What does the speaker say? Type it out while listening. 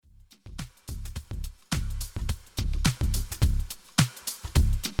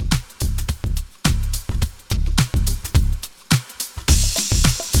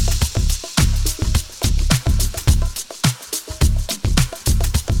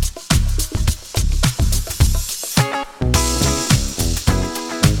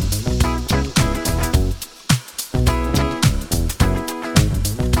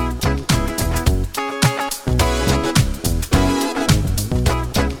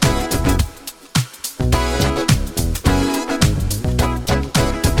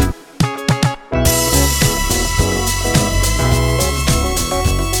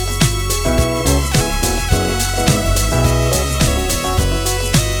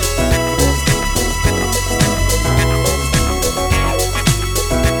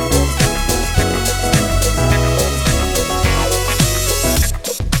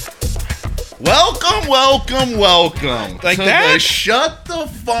welcome Like to that? the Shut the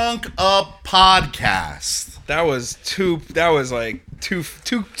Funk Up podcast. That was too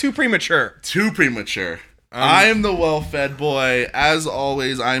premature. Too premature. I am the well-fed boy. As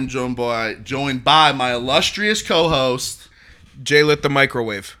always, I'm joined by my illustrious co-host, Jay lit the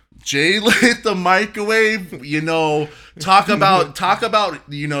microwave. Jay Lit the Microwave. You know, talk about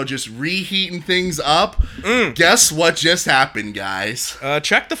just reheating things up. Guess what just happened, guys?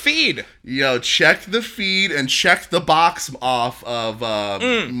 Check the feed. Yo, check the feed and check the box off of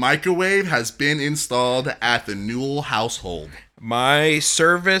Microwave has been installed at the Newell household. My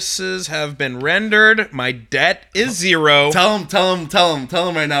services have been rendered. My debt is zero. Tell him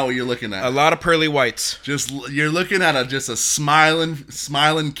right now what you're looking at. A lot of pearly whites. You're looking at a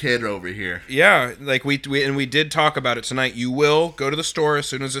smiling kid over here. Yeah, like we did talk about it tonight. You will go to the store as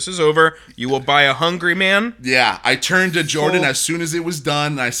soon as this is over. You will buy a Hungry Man. Yeah, I turned to Jordan as soon as it was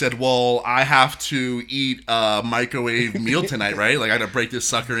done. And I said, "Well, I have to eat a microwave meal tonight, right? Like I got to break this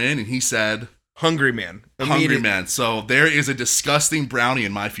sucker in." And he said, Hungry Man. Hungry Man. So there is a disgusting brownie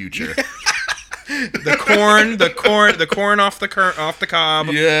in my future. The corn off the cob.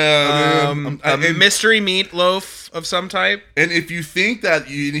 Yeah, A mystery meatloaf of some type. And if you think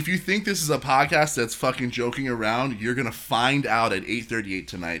this is a podcast that's fucking joking around, you're gonna find out at 8:38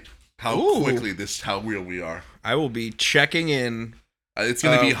 tonight how real we are. I will be checking in. It's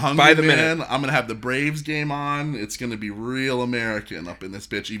gonna be Hungry by the Man. minute. I'm gonna have the Braves game on. It's gonna be real American up in this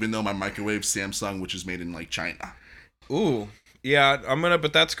bitch. Even though my microwave Samsung, which is made in like China. Ooh, yeah,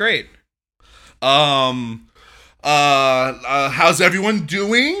 but that's great. How's everyone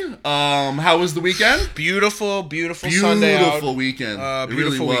doing? How was the weekend? Beautiful Sunday out. Beautiful weekend. It really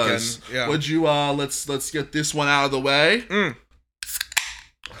Beautiful was. weekend. Yeah. Would you let's get this one out of the way.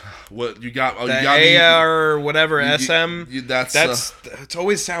 What you got? The you got AR whatever SM. That's it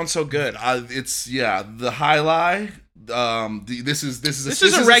always sounds so good. It's the highlight. This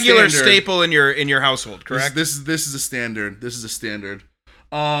is a regular staple in your household, correct? This is a standard. This is a standard.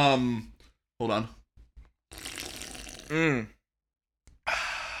 Hold on.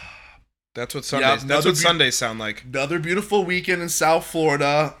 That's what Sundays. That's what Sundays sound like. Another beautiful weekend in South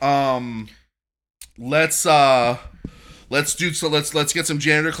Florida. Let's get some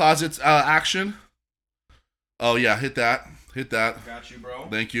janitor closets action. Oh yeah, hit that. Got you, bro.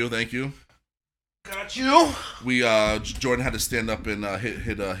 Thank you. Got you. We Jordan had to stand up and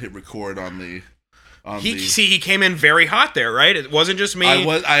hit record on the. He came in very hot there, right? It wasn't just me.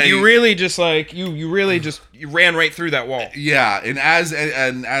 You really just you ran right through that wall. Yeah, and as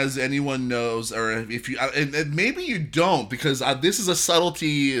anyone knows, or if you and maybe you don't, because this is a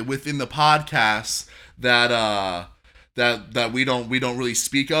subtlety within the podcast that we don't really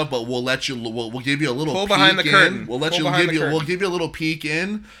speak of, but we'll give you a little pull peek behind the curtain. We'll give you a little peek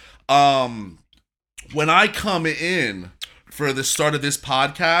in. When I come in for the start of this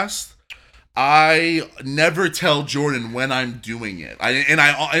podcast, I never tell Jordan when I'm doing it.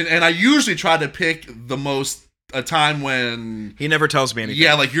 I usually try to pick a time when he never tells me anything.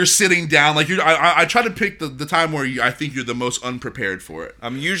 Yeah, like you're sitting down, like I try to pick the time where I think you're the most unprepared for it.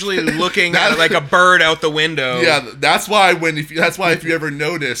 I'm usually looking at like a bird out the window. Yeah, that's why if you ever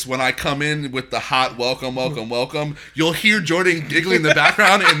notice when I come in with the hot welcome, you'll hear Jordan giggling in the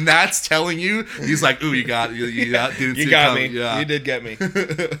background, and that's telling you he's like, "Ooh, you got me. Yeah. You did get me."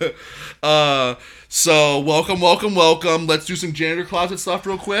 So welcome. Let's do some janitor closet stuff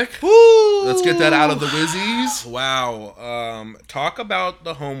real quick. Woo! Let's get that out of the whizzies. Wow. Talk about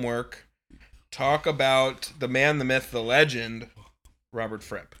the homework. Talk about the man, the myth, the legend, Robert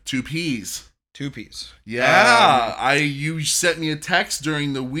Fripp. 2 Ps. Yeah. You sent me a text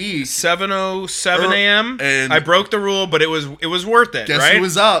during the week. 7:07 a.m. And I broke the rule, but it was worth it. Guess right? who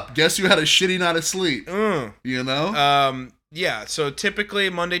was up? Guess who had a shitty night of sleep? You know? Yeah, so typically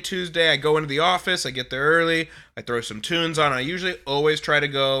Monday, Tuesday, I go into the office, I get there early, I throw some tunes on. I usually always try to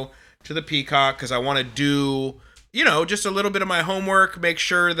go to the Peacock because I want to do, just a little bit of my homework, make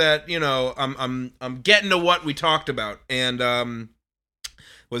sure that, I'm getting to what we talked about, and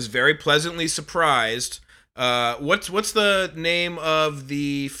was very pleasantly surprised. What's the name of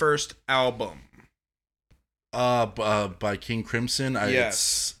the first album? By King Crimson.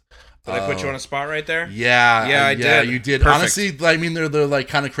 Yes. Did I put you on a spot right there? Yeah. I did. Yeah, you did. Perfect. Honestly, I mean, they're like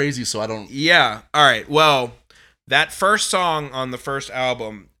kind of crazy, so I don't. Yeah. All right. Well, that first song on the first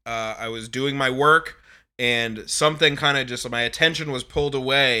album, I was doing my work, and something kind of just my attention was pulled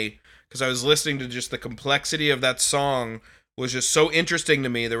away because I was listening to just the complexity of that song was just so interesting to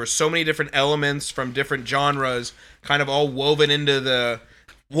me. There were so many different elements from different genres, kind of all woven into the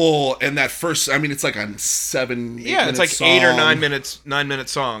Well, and that first, I mean, it's like a 7, 8 Yeah, it's minute like song. 9 minute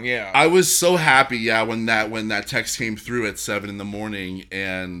song. Yeah. I was so happy, yeah, when that text came through at 7 in the morning,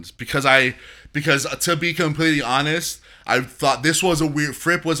 and because to be completely honest, I thought this was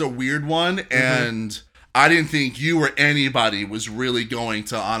Fripp was a weird one, and I didn't think you or anybody was really going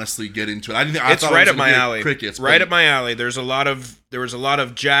to honestly get into it. I It's thought right it was up my gonna be alley. crickets, Right but up my alley. There was a lot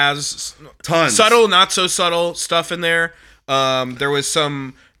of jazz, tons. subtle, not so subtle stuff in there. There was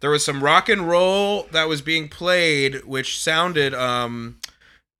some rock and roll that was being played, which sounded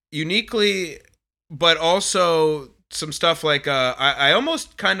uniquely, but also some stuff like I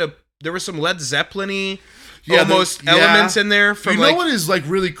almost kind of, there was some Led Zeppelin-y elements in there. From you know what is like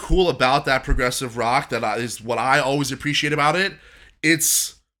really cool about that progressive rock is what I always appreciate about it.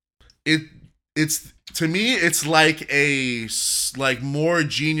 It's to me, it's like more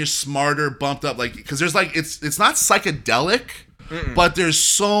genius, smarter, bumped up, like, because there's like it's not psychedelic, but there's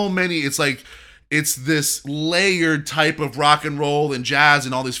so many. It's this layered type of rock and roll and jazz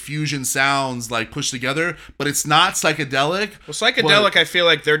and all these fusion sounds like pushed together, but it's not psychedelic. Well, psychedelic, I feel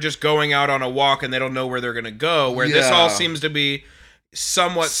like they're just going out on a walk and they don't know where they're gonna go. Where this all seems to be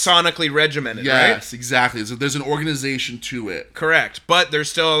somewhat sonically regimented, right? Yes, exactly. So there's an organization to it. Correct, but there's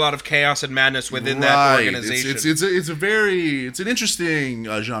still a lot of chaos and madness within that organization. It's an interesting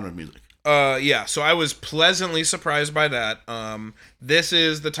genre of music. Yeah, so I was pleasantly surprised by that. This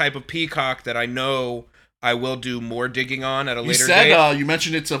is the type of Peacock that I know I will do more digging on at a later date. You said you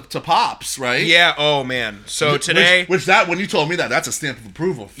mentioned it to Pops, right? Yeah. Oh man. So today, which that when you told me that's a stamp of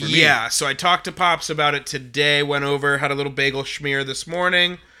approval for me. Yeah. So I talked to Pops about it today. Went over, had a little bagel schmear this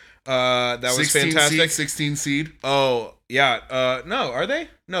morning. That was fantastic. 16 seed. Oh yeah. No, are they?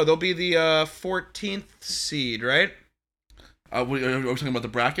 No, they'll be the 14th seed, right? Are we talking about the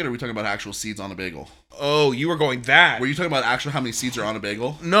bracket, or are we talking about actual seeds on a bagel? Oh, you were going that. Were you talking about actually how many seeds are on a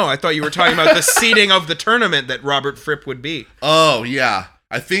bagel? No, I thought you were talking about the seeding of the tournament that Robert Fripp would be. Oh, yeah.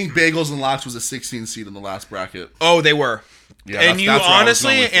 I think Bagels and Locks was a 16 seed in the last bracket. Oh, they were. Yeah, and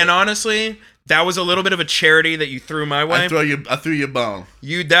honestly, that was a little bit of a charity that you threw my way. I threw you a bone.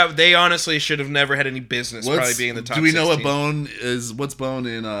 They honestly should have never had any business probably being in the top 16. Do we know what bone is? What's bone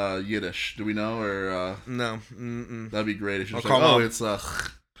in Yiddish? Do we know, or no? That'd be great if you. It's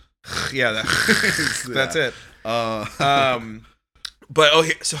yeah, that's it. But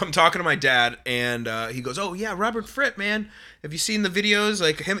so I'm talking to my dad, and he goes, "Oh yeah, Robert Fripp, man. Have you seen the videos?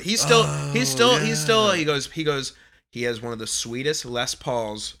 Like him, he's still. He goes. He has one of the sweetest Les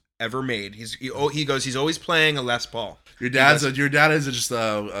Pauls ever made. He goes. He's always playing a Les Paul. Your dad is just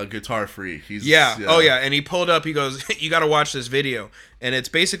a guitar freak. Yeah. Oh yeah. And he pulled up. He goes, "You got to watch this video." And it's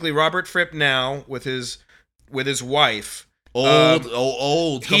basically Robert Fripp now with his wife.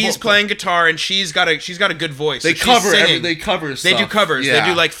 Old. He's playing guitar, and she's got a good voice. They cover stuff. They do covers. Yeah. They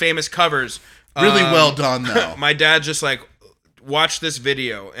do like famous covers. Really well done though. My dad's just like, watch this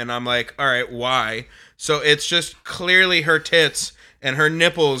video, and I'm like, all right, why? So it's just clearly her tits and her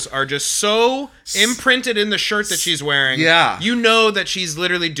nipples are just so imprinted in the shirt that she's wearing. Yeah. You know that she's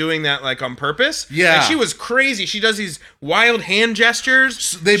literally doing that like on purpose. Yeah. And she was crazy. She does these wild hand gestures.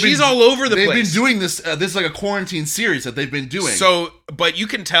 She's all over the place. They've been doing this. This is like a quarantine series that they've been doing. So, but you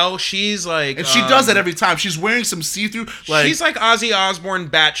can tell she's like... And she does that every time. She's wearing some see-through... she's like Ozzy Osbourne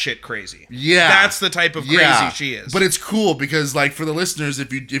batshit crazy. Yeah. That's the type of crazy she is. But it's cool because like for the listeners,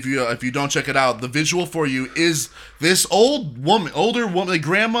 if you don't check it out, the visual for you is this older woman, like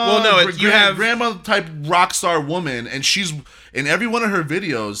grandma... Well, no, you have... Grandma type rock star woman, and she's... In every one of her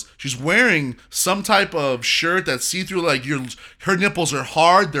videos, she's wearing some type of shirt that's see-through. Like her nipples are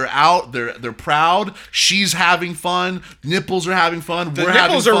hard, they're out, they're proud. She's having fun. Nipples are having fun. The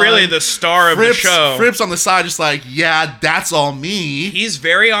nipples are really the star of the show. Fripp's on the side, just like, yeah, that's all me. He's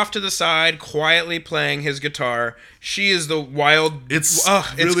very off to the side, quietly playing his guitar. She is the wild. It's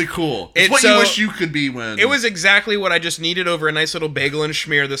really cool. It's what you wish you could be when. It was exactly what I just needed over a nice little bagel and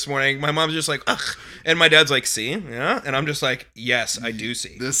schmear this morning. My mom's just like, ugh. And my dad's like, see? Yeah. And I'm just like, yes, I do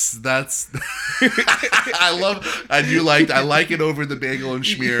see. That's I like it over the bagel and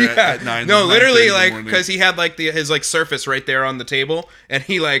schmear at 9. No, literally, like, because he had like his like surface right there on the table, and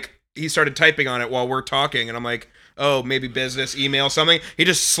he started typing on it while we're talking, and I'm like, oh, maybe business, email, something. He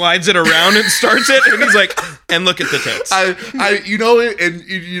just slides it around and starts it, and he's like, and look at the tits.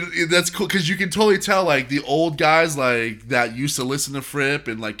 That's cool because you can totally tell like the old guys like that used to listen to Fripp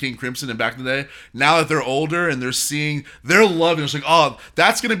and like King Crimson and back in the day. Now that they're older and they're loving, it's like, oh,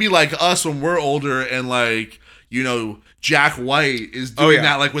 that's gonna be like us when we're older and like. you know, Jack White is doing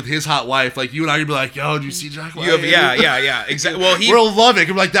that like with his hot wife. Like you and I would be like, yo, did you see Jack White? Yeah, exactly. Well, we'll love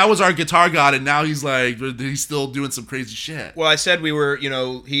it. Like that was our guitar god, and now he's like he's still doing some crazy shit. Well, I said we were, you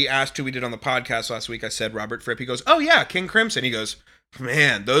know, he asked who we did on the podcast last week. I said Robert Fripp. He goes, oh yeah, King Crimson. He goes,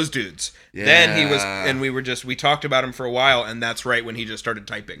 man, those dudes. Yeah. Then he was, and we talked about him for a while, and that's right when he just started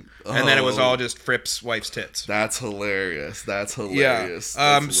typing. And then it was all just Fripp's wife's tits. That's hilarious. Yeah.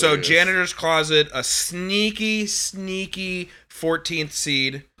 So Janitor's Closet, a sneaky 14th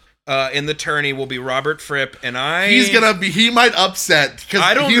seed. In the tourney will be Robert Fripp, and he might upset because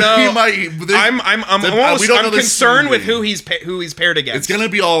I don't know. He might. I'm concerned with who he's paired against. It's gonna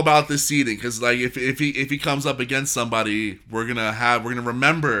be all about the seeding because like if he comes up against somebody, we're gonna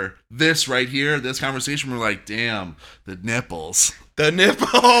remember this right here, this conversation. We're like, damn, the nipples.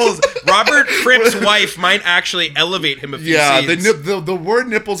 Robert Fripp's wife might actually elevate him a few seeds. The word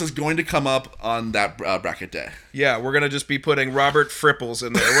nipples is going to come up on that bracket day. Yeah, we're gonna just be putting Robert Fripples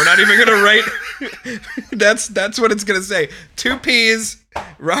in there. We're not even gonna write. That's what it's gonna say. 2 P's,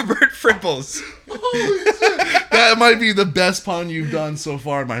 Robert Fripples. That might be the best pun you've done so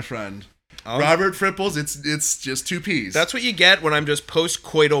far, my friend. Robert Fripples, it's just 2 P's. That's what you get when I'm just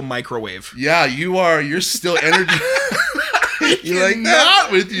post-coital microwave. Yeah, you're still energy. You're like,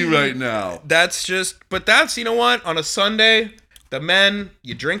 not with you right now. That's you know what? On a Sunday, the men,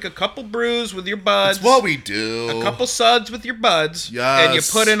 you drink a couple brews with your buds. That's what we do. A couple suds with your buds. Yes. And you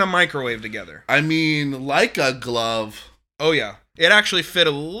put in a microwave together. I mean, like a glove. Oh, yeah. It actually fit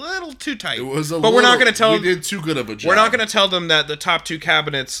a little too tight. It was but we're not going to tell them. We did too good of a job. We're not going to tell them that the top 2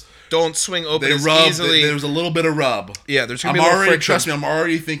 cabinets don't swing open as easily. There was a little bit of rub. Yeah, there's going to be a little friction. Trust me, I'm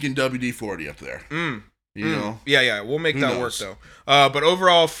already thinking WD-40 up there. You know? Yeah, we'll make that work though. But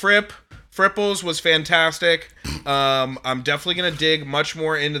overall, Fripples was fantastic. I'm definitely gonna dig much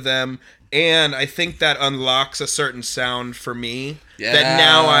more into them, and I think that unlocks a certain sound for me. Yeah. That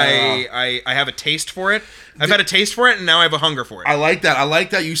now I have a taste for it. I've had a taste for it, and now I have a hunger for it. I like that. I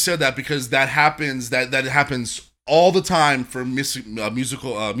like that you said that because that happens. That happens all the time for music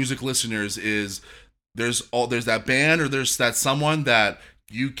listeners. Is there's that band or there's that someone that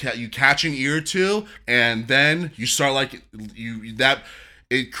you catch an ear to, and then you start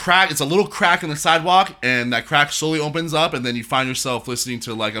it's a little crack in the sidewalk, and that crack slowly opens up, and then you find yourself listening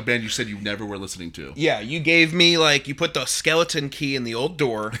to like a band you said you never were listening to. Yeah, you gave me you put the skeleton key in the old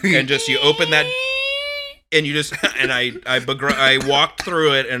door, and just you open that, and you just and I walked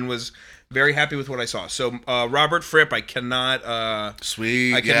through it and was very happy with what I saw. So Robert Fripp, I cannot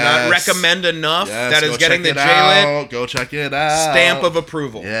recommend enough. That is getting the J-Lit. Go check it out. Stamp of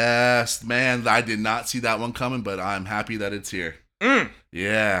approval. Yes, man. I did not see that one coming, but I'm happy that it's here.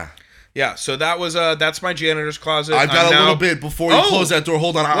 Yeah. Yeah, so that was that's my Janitor's Closet. I've got a little bit before you close that door.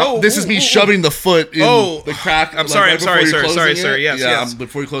 Hold on. This is me shoving the foot in the crack. I'm sorry, sir. Yes.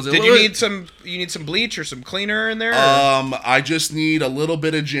 Before you close it. Did you need some bleach or some cleaner in there? I just need a little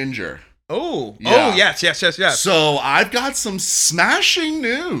bit of ginger. Oh, yes. So I've got some smashing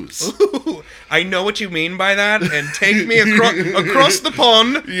news. Ooh, I know what you mean by that, and take me across the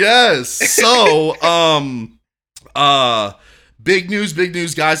pond. Yes. So, big news,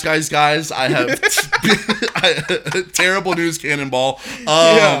 guys. I have terrible news, Cannonball.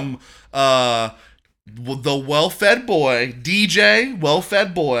 The well-fed boy, DJ,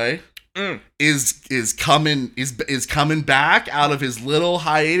 well-fed boy. Is coming back out of his little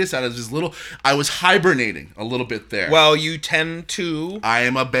hiatus, I was hibernating a little bit there. Well, you tend to. I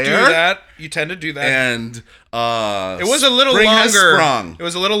am a bear. You tend to do that. And it was a little longer. It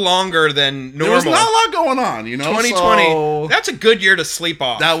was a little longer than normal. There was not a lot going on, 2020. So that's a good year to sleep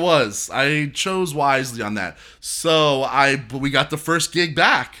off. That was. I chose wisely on that. So we got the first gig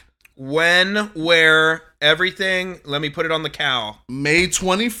back. When, where, everything. Let me put it on the cow. May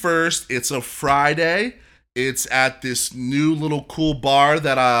 21st. It's a Friday. It's at this new little cool bar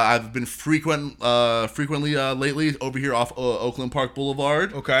that I've been frequently lately over here off Oakland Park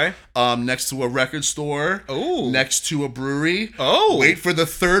Boulevard. Okay. Next to a record store. Oh. Next to a brewery. Oh. Wait for the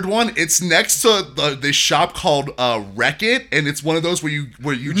third one. It's next to this shop called Wreck It, and it's one of those where you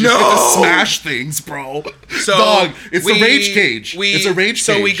just get to smash things, bro. So dog, it's a Rage Cage. It's a Rage Cage.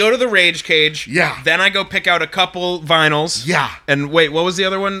 So we go to the Rage Cage. Yeah. Then I go pick out a couple vinyls. Yeah. And wait, what was the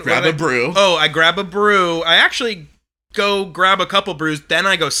other one? Grab a brew. Oh, I grab a brew. I actually go grab a couple brews, then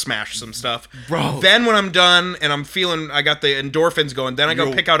I go smash some stuff. Bro. Then when I'm done and I'm feeling I got the endorphins going, then I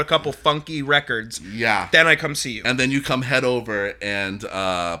go pick out a couple funky records. Yeah. Then I come see you. And then you come head over and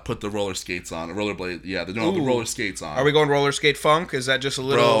put the roller skates on. Rollerblade. Yeah, they don't have the roller skates on. Are we going roller skate funk? Is that just a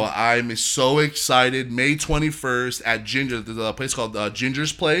little... Bro, I'm so excited. May 21st at Ginger, the place called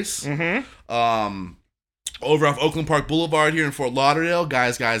Ginger's Place. Mm-hmm. over off Oakland Park Boulevard here in Fort Lauderdale.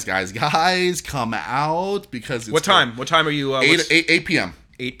 Guys, come out because it's What time? What time are you? 8 p.m.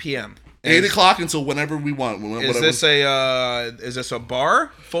 8 p.m. 8 o'clock until whenever we want. Is this a bar?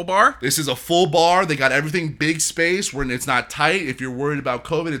 Full bar? This is a full bar. They got everything big space. It's not tight. If you're worried about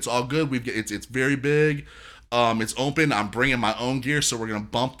COVID, it's all good. It's very big. It's open. I'm bringing my own gear, so we're gonna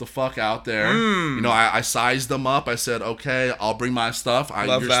bump the fuck out there. You know, I sized them up. I said, okay, I'll bring my stuff.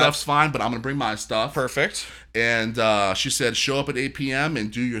 Your stuff's fine, but I'm gonna bring my stuff. Perfect. And she said, show up at 8 p.m.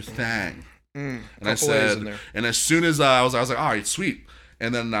 and do your thing. And I said, and as soon as I was like, all right, sweet.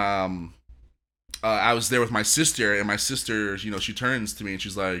 And then I was there with my sister, and my sister, you know, she turns to me and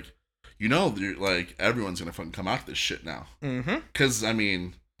she's like, you know, like everyone's gonna fucking come out to this shit now. Because I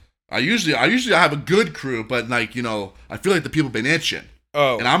mean, I usually have a good crew, but like, you know, I feel like the people been itching.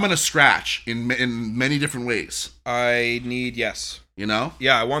 Oh, and I'm gonna scratch in many different ways. Yes. You know?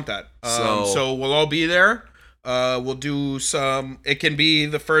 Yeah, I want that. So we'll all be there. We'll do some. It can be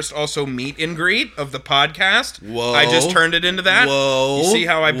the first also meet and greet of the podcast. Whoa! I just turned it into that. Whoa! You see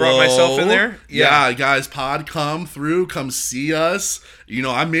how I brought myself in there? Yeah, guys, pod, come through, come see us. You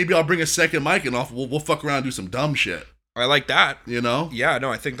know, maybe I'll bring a second mic and we'll fuck around and do some dumb shit. I like that. You know? Yeah,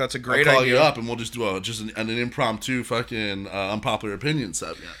 no, I think that's a great I'll call idea. you up and we'll just do an impromptu fucking unpopular opinion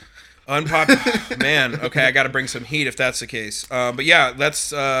segment. Man, okay, I got to bring some heat if that's the case. But yeah,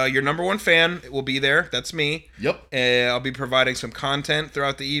 that's your number one fan will be there. That's me. Yep. I'll be providing some content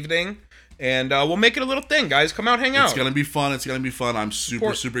throughout the evening, and we'll make it a little thing, guys. Come out, hang out. It's gonna be fun. I'm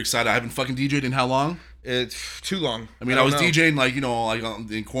super excited. I haven't fucking DJ'd in how long? It's too long. I mean, I was DJing like, you know, like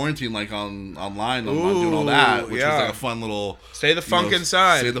in quarantine, like online, doing all that, which was like a fun little. Stay the funk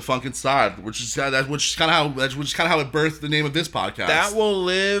inside. Stay the funk inside, which is kind of how it birthed the name of this podcast. That will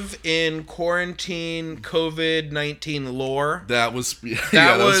live in quarantine COVID-19 lore. That was cool.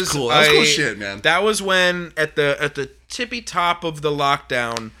 That was cool shit, man. That was when at the tippy top of the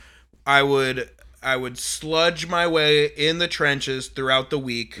lockdown, I would sludge my way in the trenches throughout the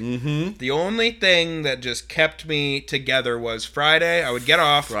week. Mm-hmm. The only thing that just kept me together was Friday. I would get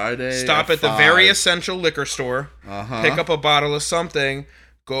off, stop at the very essential liquor store, pick up a bottle of something,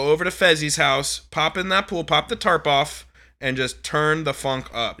 go over to Fezzi's house, pop in that pool, pop the tarp off, and just turn the funk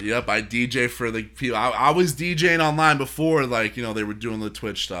up. Yep, I DJ for the people. I was DJing online before, like, you know, they were doing the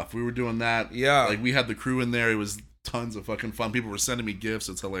Twitch stuff. We were doing that. Yeah. Like, we had the crew in there. It was tons of fucking fun. People were sending me gifts.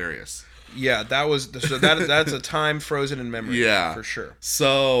 It's hilarious. Yeah, that's a time frozen in memory. Yeah, for sure.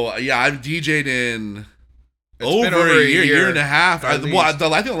 So yeah, I've DJ'd in over a year and a half. I think the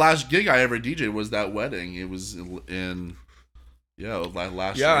last gig I ever DJ'd was that wedding. It was in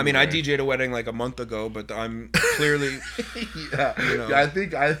last. Yeah, I mean, I DJ'd a wedding like a month ago, but I'm clearly I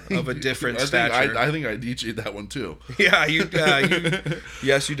think of a different stature. I think I DJ'd that one too. Yeah, you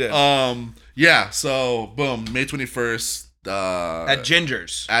yes, you did. Yeah. So boom, May 21st. At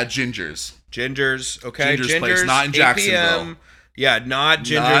Ginger's. Ginger's, okay. Ginger's place, not in Jacksonville. 8 p.m. Yeah, not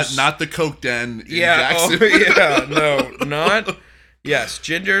Ginger's. Not the Coke Den in Jacksonville. Yes,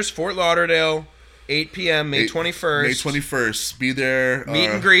 Ginger's, Fort Lauderdale, 8 p.m., May 21st. May 21st. Be there. Meet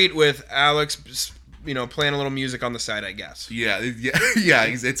and greet with Alex, you know, playing a little music on the side, I guess. Yeah.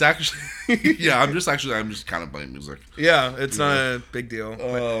 It's actually, I'm just kind of playing music. Yeah, it's not a big deal.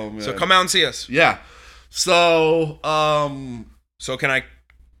 Oh, man. So come out and see us. Yeah. So, So can I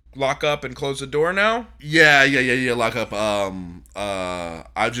lock up and close the door now? Yeah, lock up.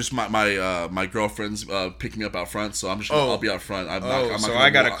 I just, my girlfriend's picking me up out front, so I'll be out front. I'm not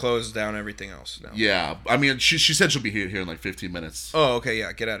I gotta close down everything else now. Yeah, I mean, she said she'll be here in like 15 minutes. Oh, okay,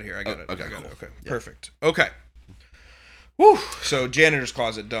 yeah, get out of here. I got it. Okay, cool. Okay, yeah. Perfect. Okay. Woo. So janitor's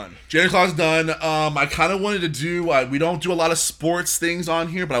closet done. Janitor's closet done. I kind of wanted to do. We don't do a lot of sports things on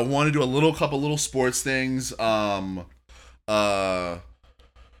here, but I want to do a couple little sports things.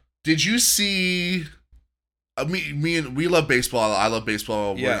 Did you see? We love baseball. I love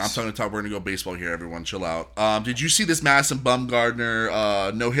baseball. Yes. I'm talking. We're gonna go baseball here. Everyone, chill out. Did you see this Madison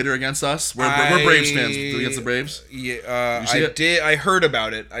Bumgarner no hitter against us? We're Braves fans against the Braves. Yeah, I did. I heard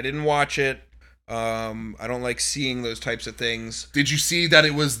about it. I didn't watch it. I don't like seeing those types of things. Did you see that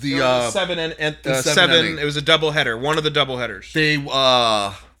it was the seven? It was a doubleheader. One of the doubleheaders.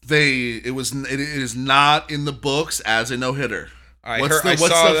 It is not in the books as a no hitter. What's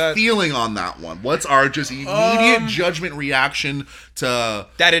the feeling on that one? What's our just immediate judgment reaction to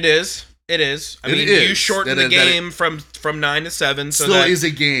that? It is. I mean, you shorten the game from 9 to 7, so still is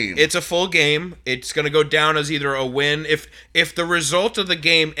a game. It's a full game. It's going to go down as either a win if the result of the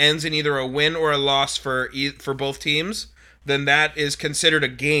game ends in either a win or a loss for both teams. then that is considered a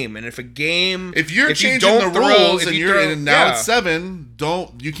game. And if you're changing the rules and it's 7,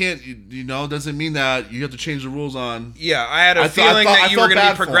 you can't, doesn't mean that you have to change the rules on. Yeah, I had a feeling that you were going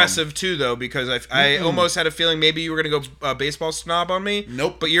to be progressive too, though, because I almost had a feeling maybe you were going to go baseball snob on me.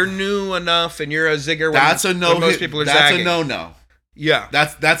 Nope. But you're new enough and you're a zigger when most people are zagging. That's a no-no. Yeah.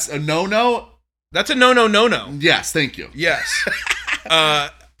 That's a no-no? That's a no-no. Yes, thank you. Yes.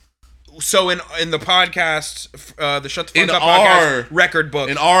 So in the podcast, the Shut the Funk Up podcast record book,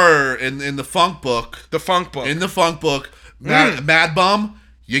 in the funk book, in the funk book, Mad Bum,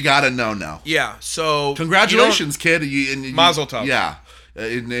 you got a no. Yeah. So congratulations, kid. Mazel tov. Yeah.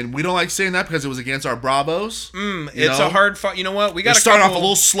 And we don't like saying that because it was against our Bravos. It's a hard fight. You know what? We got to start off a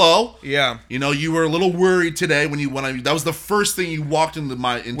little slow. Yeah. You were a little worried today when that was the first thing you walked into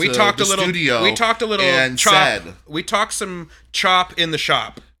the studio. We talked a little and chop. We talked some chop in the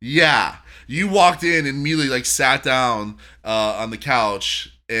shop. Yeah. You walked in and immediately sat down on the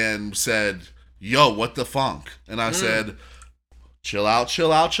couch and said, "Yo, what the funk?" And I said, "Chill out.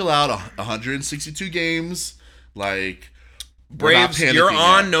 162 games, Braves, you're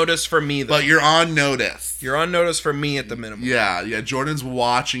on notice for me, though. But you're on notice. You're on notice for me at the minimum. Yeah. Jordan's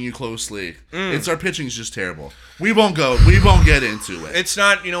watching you closely. Our pitching's just terrible. We won't get into it. It's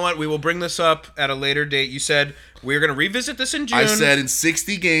not, you know what? We will bring this up at a later date. You said we're going to revisit this in June. I said in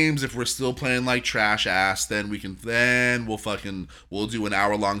 60 games, if we're still playing like trash ass, then we'll do an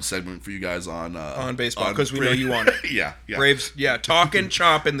hour-long segment for you guys on baseball, because we know you want it. Yeah. Braves, talking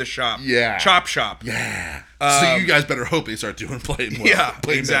chop in the shop. Yeah. Chop shop. Yeah. So you guys better hope they start playing more. Yeah,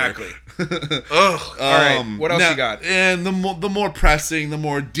 exactly. Ugh. All right. What else you got? And the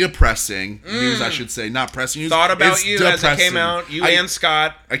more depressing news, I should say, not pressing news. Thought about you depressing. As it came out. And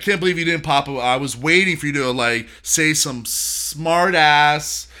Scott. I can't believe you didn't pop up. I was waiting for you to say some smart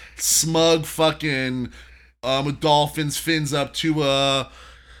ass, smug fucking Dolphins fins up to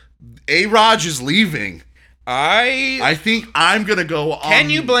A-Rod is leaving. I think I'm gonna go on.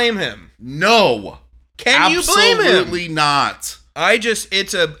 Can you blame him? No. Can you blame him? Absolutely not.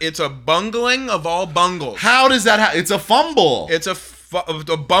 It's a bungling of all bungles. How does that happen? It's a fumble. It's a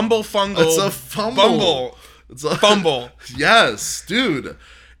bumble fungle. It's a fumble. It's a fumble. Yes, dude.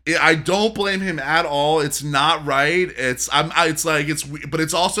 I don't blame him at all. It's not right. But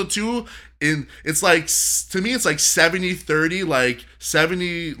it's also too it's like, to me, it's like 70-30,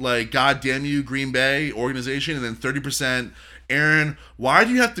 70 goddamn you Green Bay organization, and then 30% Aaron. Why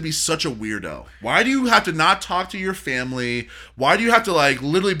do you have to be such a weirdo? Why do you have to not talk to your family? Why do you have to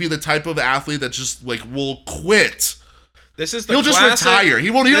literally be the type of athlete that just will quit? He'll just retire. He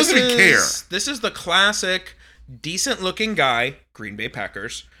doesn't even care. This is the classic decent looking guy, Green Bay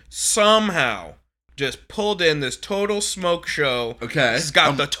Packers, somehow just pulled in this total smoke show. Okay. He's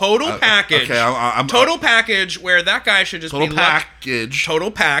got the total package. Okay, I'm total package where that guy should just total package. Total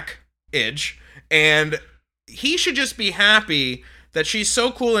package. And he should just be happy that she's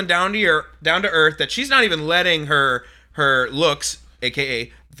so cool and down to earth that she's not even letting her looks,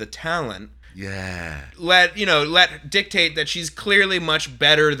 aka the talent, let dictate that she's clearly much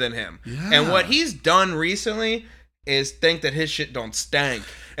better than him. Yeah. And what he's done recently is think that his shit don't stank,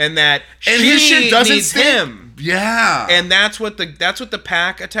 and that his shit doesn't needs stink. Him. Yeah. And that's what the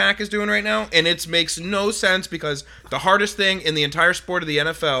pack attack is doing right now, and it makes no sense, because the hardest thing in the entire sport of the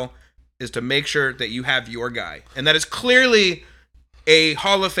NFL is to make sure that you have your guy. And that is clearly a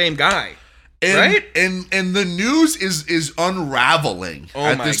Hall of Fame guy. Right? And the news is unraveling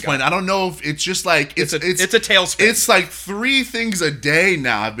at this point. I don't know if it's just it's a tailspin. It's 3 things a day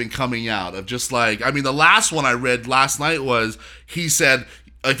now have been coming out of just the last one I read last night was, he said,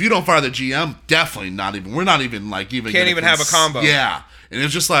 if you don't fire the GM, definitely not even, we're not even can't even have a combo. Yeah. And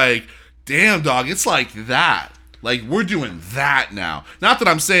it's just damn dog, it's like that. We're doing that now. Not that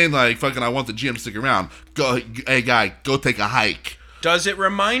I'm saying fucking I want the GM to stick around. Go, hey guy, go take a hike. Does it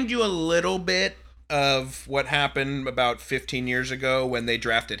remind you a little bit of what happened about 15 years ago when they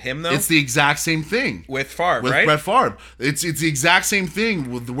drafted him, though? It's the exact same thing. With Favre, with right? Brett Favre. It's the exact same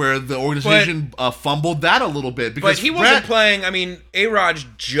thing where the organization fumbled that a little bit. Because but he wasn't playing. A-Rod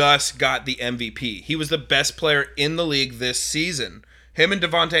just got the MVP. He was the best player in the league this season. Him and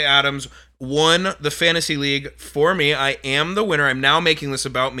Devontae Adams won the fantasy league for me. I am the winner. I'm now making this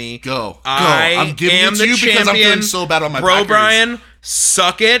about me. Go. I'm giving it to you because I'm feeling so bad on my Bro, Packers. Brian,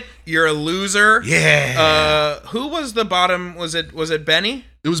 suck it. You're a loser. Yeah. Who was the bottom? Was it Benny?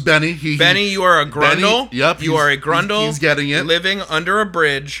 It was Benny. Benny, you are a grundle. Benny, yep. You are a grundle. He's getting it. Living under a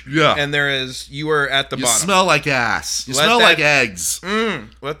bridge. Yeah. And you are at the bottom. You smell like ass. You smell like eggs.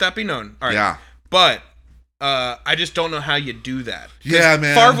 Let that be known. All right. Yeah. But I just don't know how you do that. Yeah,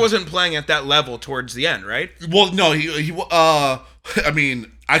 man. Favre wasn't playing at that level towards the end, right? Well, no, I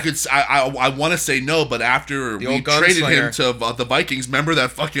mean, I want to say no, but after we traded him to the Vikings, remember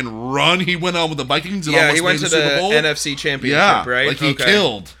that fucking run he went on with the Vikings and almost he went made to the Super Bowl? NFC Championship, right? Like he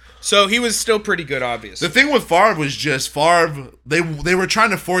killed. So he was still pretty good, obviously. The thing with Favre was just Favre. They were trying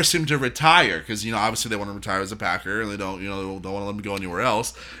to force him to retire because obviously they want to retire as a Packer and they don't want to let him go anywhere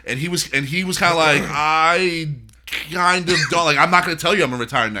else. And he was kind of like I kind of don't like. I'm not going to tell you I'm going to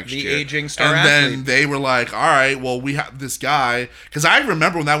retire next year. The aging star and athlete. then they were like, all right, well we have this guy because I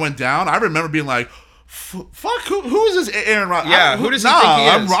remember when that went down. I remember being like, fuck, who is this Aaron Rodgers? Yeah, who does he think he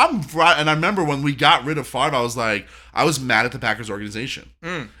is? I'm right, and I remember when we got rid of Favre, I was like, I was mad at the Packers organization,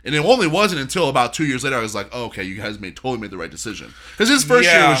 and it only wasn't until about 2 years later I was like, oh, okay, you guys totally made the right decision because his first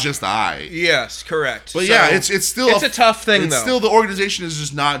year was just Yes, correct. But it's still a tough thing though. Still, the organization is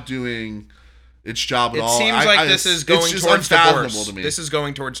just not doing its job at all. It seems like this is going towards divorce. To me. This is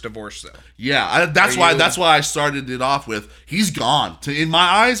going towards divorce, though. Yeah, that's why I started it off with he's gone. In my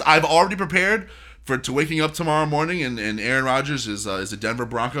eyes, I've already prepared to waking up tomorrow morning and Aaron Rodgers is a Denver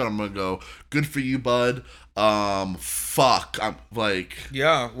Bronco. And I'm gonna go, good for you, bud. Fuck. I'm like,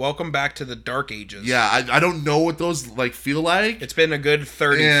 yeah. Welcome back to the dark ages. Yeah, I don't know what those feel like. It's been a good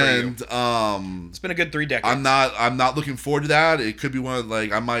 30 for you. It's been a good 3 decades. I'm not looking forward to that. It could be one of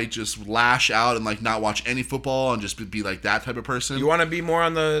I might just lash out and not watch any football and just be like that type of person. You want to be more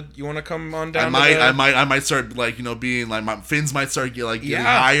on the? You want to come on down? I might start being my fins might start getting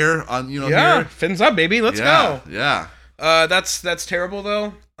higher on here. Fins up, baby. Let's go. Yeah. That's terrible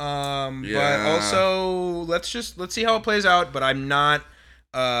though. But also let's see how it plays out. But I'm not.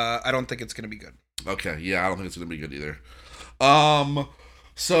 I don't think it's gonna be good. Okay. Yeah, I don't think it's gonna be good either.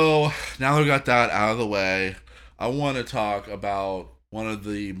 So now that we got that out of the way, I want to talk about one of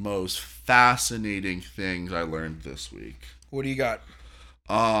the most fascinating things I learned this week. What do you got?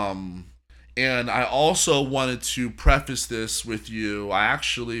 And I also wanted to preface this with you. I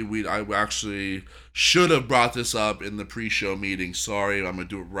actually should have brought this up in the pre-show meeting. Sorry, I'm gonna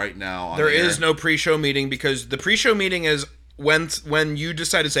do it right now. There is no pre-show meeting because the pre-show meeting is when you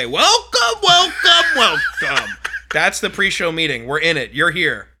decide to say welcome. That's the pre-show meeting. We're in it. You're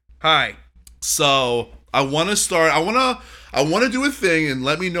here. Hi. So I want to start. I want to do a thing, and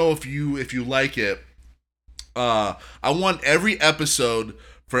let me know if you like it. I want every episode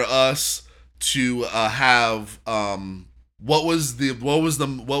for us to have what was the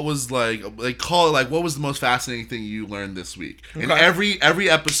most fascinating thing you learned this week? Okay. And every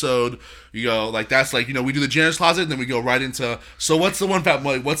episode you go that's we do the Janitor's Closet and then we go right into what's the one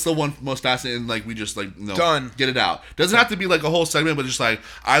most fascinating we just done, get it out. Doesn't have to be a whole segment, but just I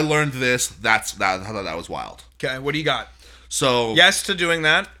learned this. I thought that was wild. Okay, what do you got? So yes to doing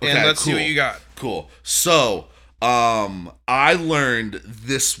that, and let's see what you got. Cool. So I learned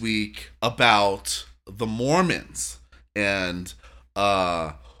this week about the Mormons and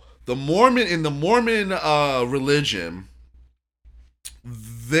the Mormon religion.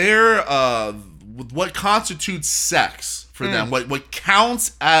 Their what constitutes sex for them, what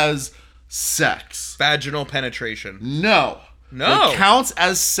counts as sex? Vaginal penetration. No. What counts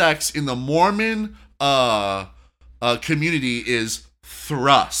as sex in the Mormon community is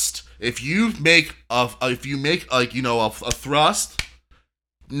thrust. If you make a thrust,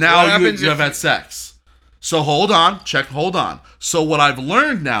 now you have had sex. So hold on. So what I've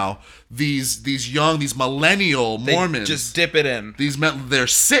learned now, these millennial Mormons just dip it in. They're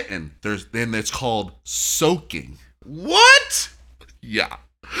sitting. And it's called soaking. What? Yeah.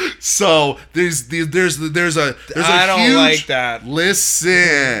 So there's a I don't huge, like that.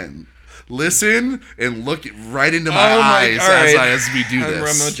 Listen and look right into my eyes as we do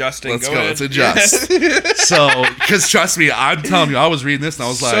this. I'm adjusting. Let's adjust. So, because trust me, I'm telling you, I was reading this and I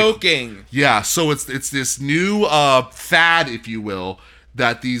was like, soaking. Yeah. So it's this new fad, if you will,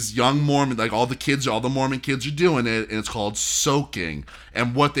 that these young Mormon, all the Mormon kids are doing it, and it's called soaking.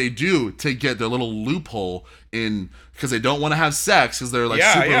 And what they do to get their little loophole in, because they don't want to have sex, because they're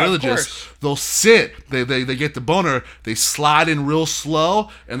super religious, they'll sit, they get the boner, they slide in real slow,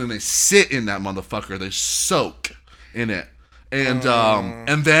 and then they sit in that motherfucker, they soak in it. And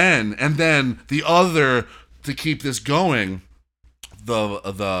then the other, to keep this going,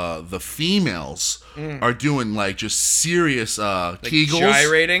 the females are doing just serious Kegels,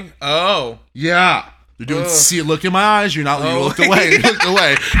 gyrating. Oh yeah, they're doing. See, look in my eyes. You looked away. You looked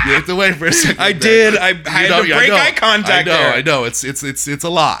away for a second. I did. I had to break eye contact. I know. It's a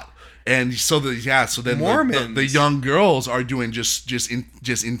lot. And so then Mormons, the young girls are doing just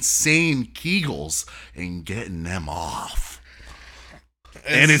insane Kegels and getting them off.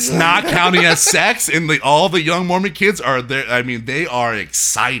 and it's not counting as sex, and all the young Mormon kids are there. I mean, they are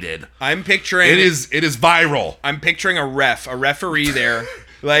excited. I'm picturing it is viral. I'm picturing a referee there,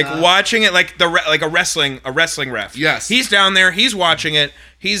 like watching it, like like a wrestling ref. Yes, he's down there. He's watching it.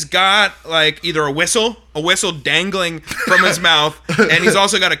 He's got like either a whistle dangling from his mouth, and he's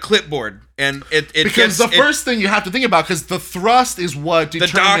also got a clipboard. And because the first thing you have to think about, because the thrust is what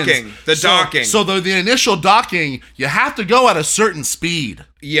determines the docking. So the initial docking, you have to go at a certain speed.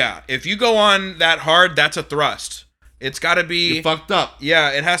 Yeah, if you go on that hard, that's a thrust. It's got to be You're fucked up.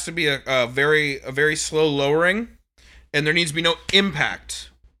 Yeah, it has to be a very slow lowering, and there needs to be no impact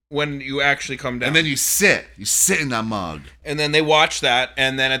when you actually come down. And then you sit in that mug. And then they watch that,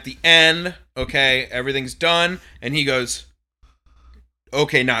 and then at the end, okay, everything's done, and he goes,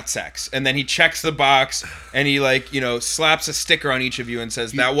 okay, not sex. And then he checks the box, and he slaps a sticker on each of you and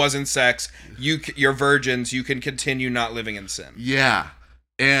says, that wasn't sex. You're virgins. You can continue not living in sin. Yeah.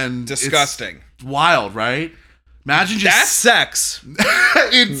 And disgusting. It's wild, right? Imagine just... That's sex.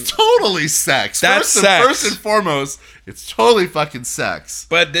 It's totally sex. That's sex. First and foremost, it's totally fucking sex.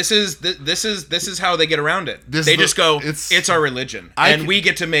 But this is how they get around it. They just go, it's our religion, and we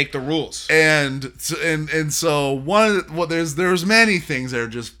get to make the rules. And so there's many things that are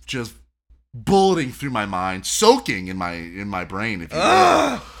just bulleting through my mind, soaking in my brain, if you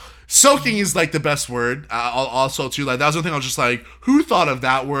will. Soaking is like the best word. Also too, like that was the thing. I was just like, who thought of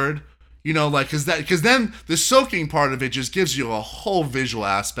that word? You know, like, because then the soaking part of it just gives you a whole visual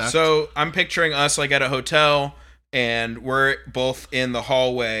aspect. So I'm picturing us like at a hotel, and we're both in the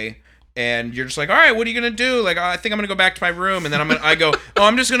hallway, and you're just like, all right, what are you gonna do? Like, I think I'm gonna go back to my room, and then I go, oh,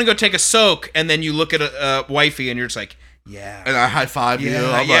 I'm just gonna go take a soak, and then you look at a wifey, and you're just like, yeah, and I high five you.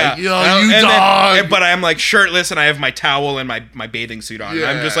 I'm like, yo, you dog. But I'm like shirtless, and I have my towel and my bathing suit on. Yeah.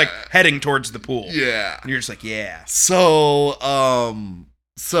 I'm just like heading towards the pool. Yeah, and you're just like, yeah. So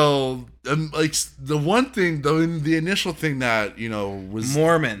like the one thing, the initial thing that was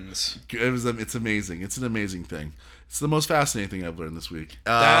Mormons. It's amazing. It's an amazing thing. It's the most fascinating thing I've learned this week.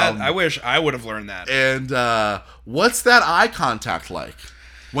 I wish I would have learned that. And what's that eye contact like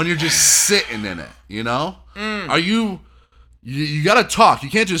when you're just sitting in it? Are you gotta talk?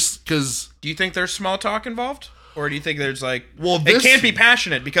 You can't just because. Do you think there's small talk involved, or do you think there's like? Well, it can't be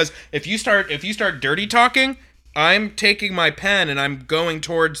passionate, because if you start dirty talking, I'm taking my pen and I'm going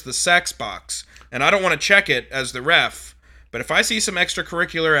towards the sex box, and I don't want to check it as the ref. But if I see some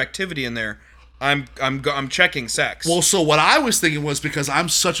extracurricular activity in there, I'm checking sex. Well, so what I was thinking was, because I'm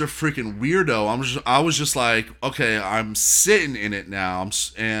such a freaking weirdo, I was just like, okay, I'm sitting in it now,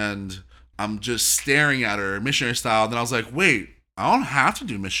 and I'm just staring at her missionary style. Then I was like, wait, I don't have to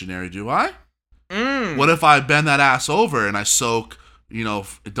do missionary, do I? What if I bend that ass over and I soak?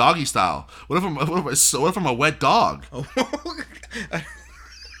 Doggy style. What if I'm a wet dog? A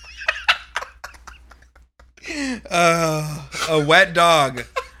wet dog.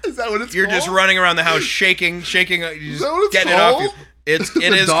 Is that what it's You're called? just running around the house shaking. Is that what it's getting called? it off you.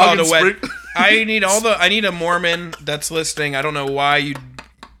 It is called a wet. I need a Mormon that's listening. I don't know why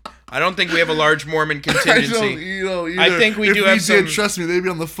I don't think we have a large Mormon contingency. I think we do have some. Trust me, they'd be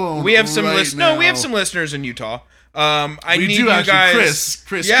on the phone. We have some listeners. No, we have some listeners in Utah. I need you actually, guys.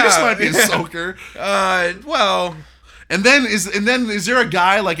 Chris might be a soaker. Well, and then is there a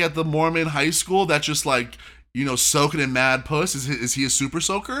guy like at the Mormon high school that's just like soaking in mad puss? Is he a super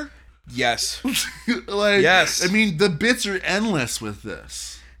soaker? Yes. Yes. I mean, the bits are endless with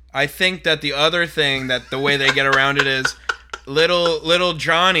this. I think that the other thing that the way they get around it is little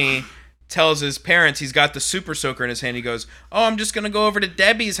Johnny tells his parents he's got the super soaker in his hand. He goes, oh, I'm just gonna go over to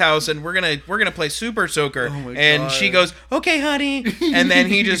Debbie's house and we're gonna play super soaker. And she goes, okay, honey. And then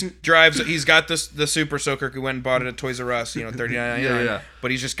he just drives. He's got the super soaker. He went and bought it at Toys R Us, $39.99. Yeah.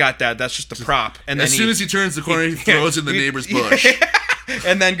 But he's just got that. That's just the prop. And then as soon as he turns the corner, he throws in the neighbor's bush.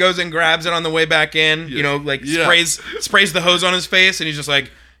 And then goes and grabs it on the way back in. Sprays the hose on his face, and he's just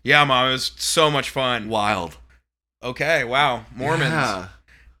like, yeah, Mom, it was so much fun. Wild. Okay, wow, Mormons. Yeah.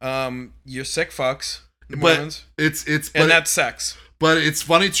 You're sick fucks. Mormons. But that's sex. But it's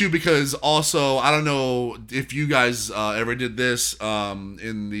funny too, because also, I don't know if you guys ever did this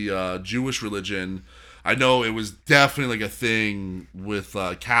in the Jewish religion. I know it was definitely like a thing with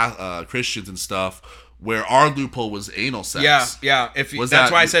Christians and stuff, where our loophole was anal sex. Yeah.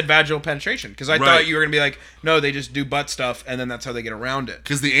 That's why I said vaginal penetration, because I thought you were gonna be like, no, they just do butt stuff, and then that's how they get around it.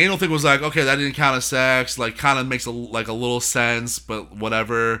 Because the anal thing was like, okay, that didn't count as sex. Like, kind of makes a little sense, but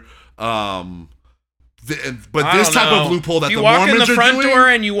whatever. But this type of loophole that the Mormons are doing. You walk in the front door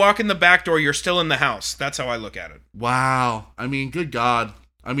and you walk in the back door, you're still in the house. That's how I look at it. Wow. I mean, good God.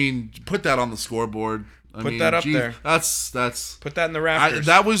 I mean, put that on the scoreboard. Put that up there. That's Put that in the rafters.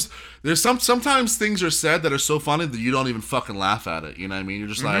 There's sometimes things are said that are so funny that you don't even fucking laugh at it. You know what I mean? You're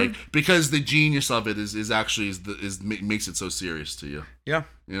just like, because the genius of it is actually makes it so serious to you. Yeah.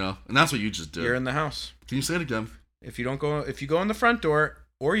 You know, and that's what you just did. You're in the house. Can you say it again? If you go in the front door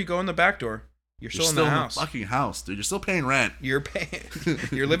or you go in the back door, you're still in the house. In the fucking house, dude. You're still paying rent. You're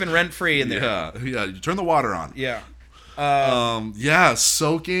living rent free in there. Yeah. You turn the water on. Yeah.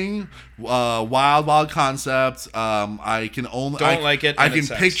 Soaking, wild concept. I can only don't like it. I can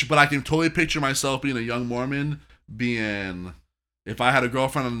picture, but I can totally picture myself being a young Mormon. If I had a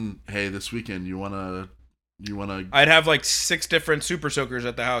girlfriend, and hey, this weekend you wanna. I'd have like 6 different super soakers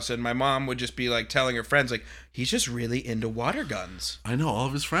at the house, and my mom would just be like telling her friends, like, he's just really into water guns. I know all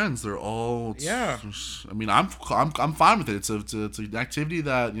of his friends; they're all. Yeah. I mean, I'm fine with it. It's an activity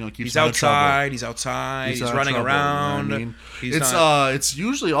that keeps. He's outside. He's running around. You know I mean? It's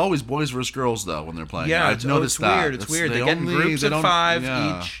usually always boys versus girls though when they're playing. Yeah, I've noticed that. It's weird. They get in groups of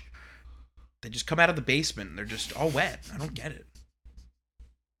 5 each. They just come out of the basement and they're just all wet. I don't get it.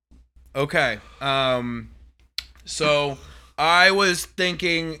 Okay. So I was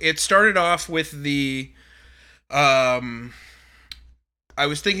thinking it started off with I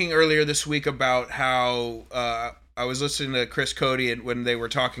was thinking earlier this week about how I was listening to Chris Cody when they were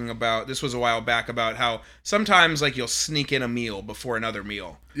talking about, this was a while back, about how sometimes like you'll sneak in a meal before another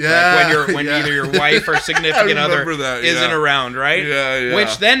meal. Yeah. Like when either your wife or significant other isn't around, right? Yeah.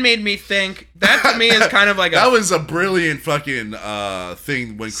 Which then made me think, that to me is kind of like that was a brilliant fucking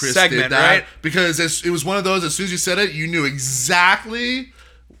thing when Chris did that. Right? Because it was one of those, as soon as you said it, you knew exactly,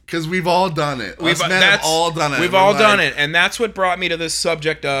 because we've all done it. We've all done it. We've all done it. And that's what brought me to this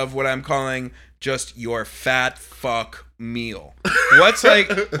subject of what I'm calling just your fat fuck meal. What's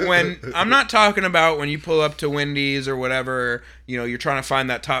like when, I'm not talking about when you pull up to Wendy's or whatever, you're trying to find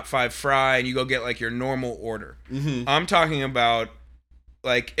that top 5 fry and you go get like your normal order. Mm-hmm. I'm talking about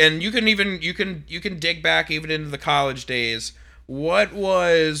like, and you can dig back even into the college days. What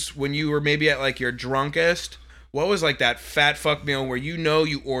was, when you were maybe at like your drunkest, what was like that fat fuck meal where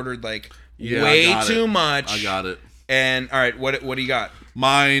you ordered like way too much? I got it. And all right, what do you got?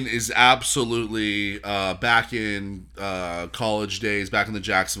 Mine is absolutely back in college days, back in the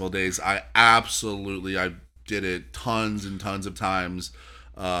Jacksonville days. I did it tons and tons of times.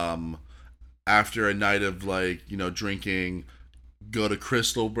 After a night of drinking, go to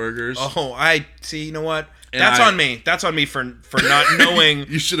Crystal Burgers. Oh, I see. You know what? That's on me. That's on me for not knowing.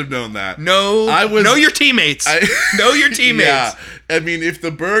 You should have known that. Know your teammates. Know your teammates. Yeah. I mean, if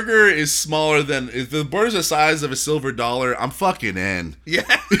the burger is if the burger's the size of a silver dollar, I'm fucking in. Yeah.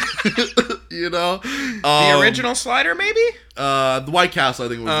 The original slider, maybe? The White Castle, I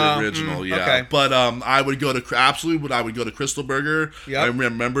think, was the original. Yeah. Okay. But I would go to Crystal Burger. Yeah. I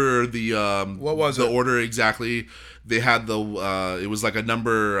remember what was the order exactly. They had it was like a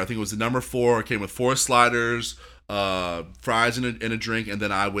number, I think it was the number 4. It came with 4 sliders, fries and a drink, and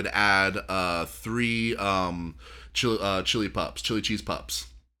then I would add 3 chili cheese pups.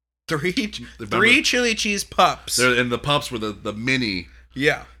 3 chili cheese pups. And the pups were the mini.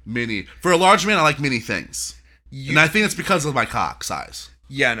 Yeah. Mini. For a large man, I like mini things. And I think it's because of my cock size.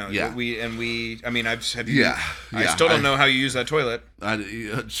 Yeah, no. Yeah. I mean, I still don't know how you use that toilet.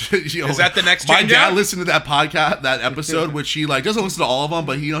 Is that the next My dad listened to that podcast, that episode, which he doesn't listen to all of them,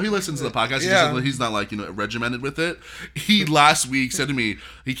 but he listens to the podcast. Yeah. He's not regimented with it. He last week said to me,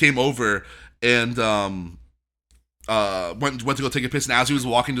 he came over and went to go take a piss, and as he was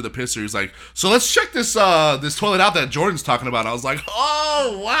walking to the pisser, he was like, "So let's check this toilet out that Jordan's talking about." I was like,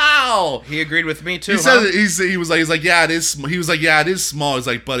 "Oh wow!" He agreed with me too. He said he was like, "Yeah, it is." He was like, "Yeah, it is small." He's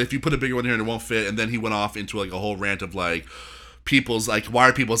like, "But if you put a bigger one here, and it won't fit." And then he went off into a whole rant of people's why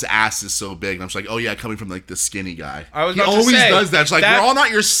are people's asses so big? And I'm just like, "Oh yeah, coming from the skinny guy." He always does that. It's like, we're all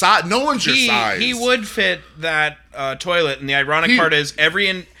not your size. No one's your size. He would fit that toilet, and the ironic part is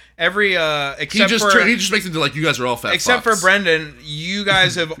he just makes it into you guys are all fat. Except fucks. for Brendan, you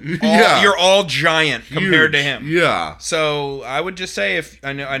guys have you're all giant compared to him. Yeah. So I would just say, if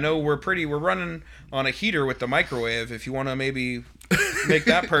I know we're running on a heater with the microwave. If you want to maybe make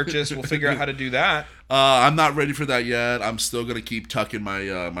that purchase, we'll figure out how to do that. I'm not ready for that yet. I'm still gonna keep tucking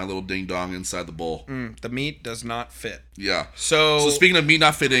my my little ding dong inside the bowl. The meat does not fit. Yeah. So speaking of meat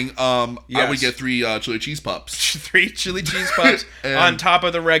not fitting, I would get 3 chili cheese pups. 3 chili cheese pups on top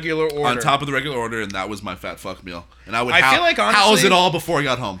of the regular order. On top of the regular order, and that was my fat fuck meal. And I feel like honestly, house it all before I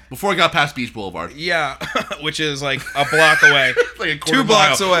got home. Before I got past Beach Boulevard. Yeah, which is like a block away. A 2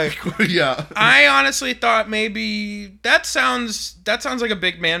 blocks away. Yeah. I honestly thought maybe that sounds like a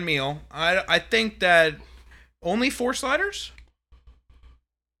big man meal. I think that only 4 sliders?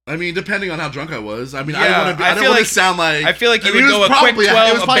 I mean, depending on how drunk I was. I mean, Yeah, I don't want to sound like. I feel like you I mean, would it was go a quick probably- 12,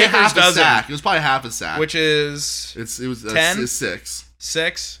 It was a probably baker's half a dozen. sack. It was probably half a sack. Which is it was 10? It's 6.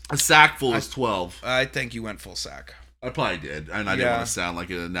 6. A sack full is 12. I think you went full sack. I probably did, and I didn't Yeah. want to sound like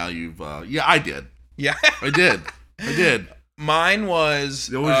it. And now you've, yeah, I did. Yeah. I did. Mine was.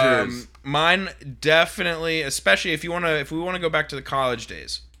 What was yours? Mine definitely, especially if we want to go back to the college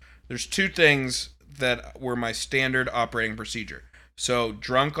days. There's 2 things that were my standard operating procedure. So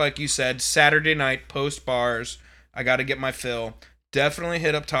drunk, like you said, Saturday night post bars, I got to get my fill. Definitely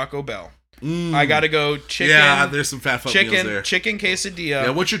hit up Taco Bell. I got to go chicken. Yeah, there's some fat fuck meals there. Chicken quesadilla. Yeah,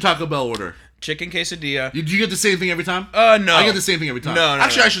 what's your Taco Bell order? Chicken quesadilla. Do you get the same thing every time? No. I get the same thing every time. No.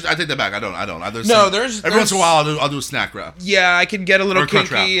 Actually, I take that back. I don't. There's every once in a while I'll do a snack wrap. Yeah, I can get a little Or crunch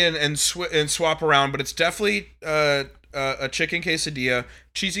kinky and swap around, but it's definitely a chicken quesadilla,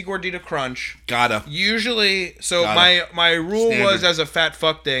 cheesy gordita crunch. Gotta. Usually, so Gotta. my rule Standard. was as a fat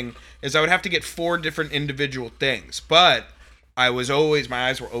fuck thing is I would have to get 4 different individual things, but my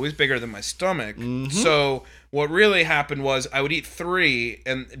eyes were always bigger than my stomach. So what really happened was I would eat 3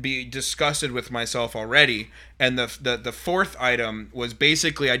 and be disgusted with myself already, and the 4th item was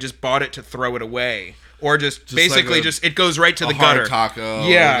basically I just bought it to throw it away. Or just basically like it goes right to the hard gutter. taco.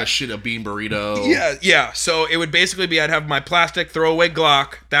 Yeah. Like a bean burrito. Yeah. So it would basically be I'd have my plastic throwaway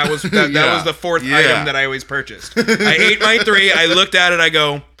Glock. That was that Yeah. was the 4th Yeah. item that I always purchased. I ate my 3. I looked at it. I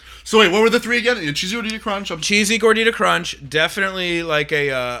go, So wait, what were the 3 again? Cheesy gordita crunch. cheesy gordita crunch, definitely like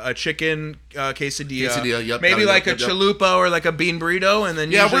a chicken quesadilla. Quesadilla, yep, Maybe got it, like yep, a yep. chalupa or like a bean burrito, and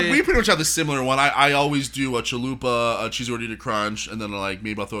then Yeah, usually, we pretty much have the similar one. I always do a chalupa, a cheesy gordita crunch, and then like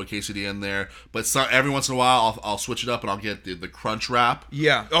maybe I'll throw a quesadilla in there. But every once in a while, I'll switch it up and I'll get the crunch wrap.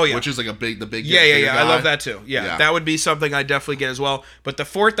 Yeah. Oh yeah. Which is like the big. Yeah. bigger I guy. love that too. Yeah, that would be something I definitely get as well. But the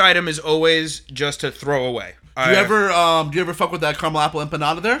 4th item is always just to throw away. Do you ever fuck with that caramel apple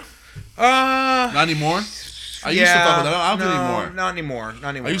empanada there? Not anymore. I used to fuck with that. I don't do it anymore. Not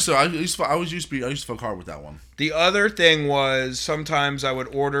anymore. I used to fuck hard with that one. The other thing was sometimes I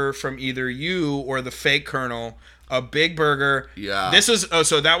would order from either you or the fake Colonel a big burger. Yeah. This was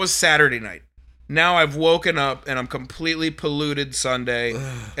so that was Saturday night. Now I've woken up and I'm completely polluted Sunday,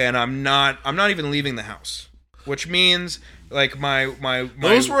 and I'm not even leaving the house, which means like my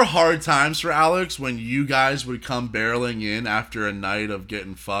Those were hard times for Alex when you guys would come barreling in after a night of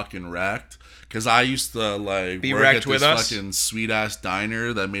getting fucking wrecked. Because I used to like Be work wrecked at with this us? fucking sweet ass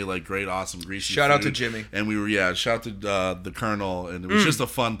diner that made like great, awesome, greasy. Shout out to food. Jimmy. And we were shout out to the Colonel, and it was just a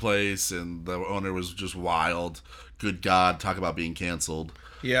fun place, and the owner was just wild. Good God, talk about being canceled.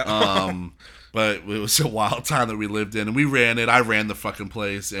 Yeah. But it was a wild time that we lived in, and we ran it. I ran the fucking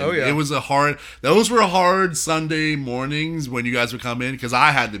place, and Oh, yeah. it was those were hard Sunday mornings when you guys would come in, because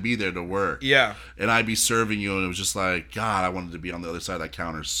I had to be there to work. Yeah. And I'd be serving you, and it was just like, God, I wanted to be on the other side of that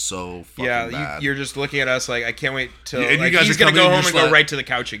counter so fucking bad. Yeah, you're just looking at us like I can't wait till Yeah, and you like, guys he's are gonna coming go in home and just go like- right to the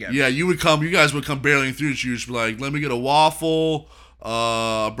couch again. Yeah, you guys would come barreling through, and you would be like, let me get a waffle,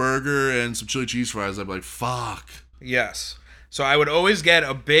 a burger, and some chili cheese fries. I'd be like, fuck. Yes. So I would always get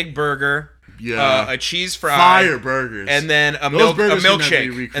a big burger, Yeah. a cheese fry, Fire burgers. and then a Those burgers can never be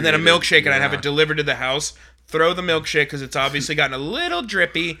milkshake, and then a recreated. milkshake, and I'd have Yeah. it delivered to the house. Throw the milkshake because it's obviously gotten a little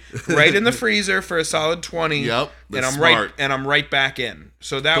drippy, right in the freezer for a solid 20. Yep, and that's I'm smart. I'm right back in.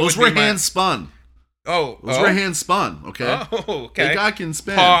 So that Those would were be my, hand spun. Oh, Those were hand spun, okay? Oh, okay. The guy can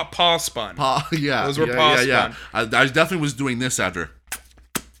spin. Paw spun. Yeah. Those were yeah, paw yeah. spun. I definitely was doing this after.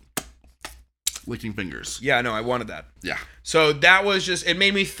 Licking fingers. Yeah, no, I wanted that. Yeah. So that was just, it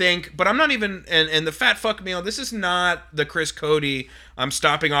made me think, but I'm not even, and the fat fuck meal, this is not the Chris Cody, I'm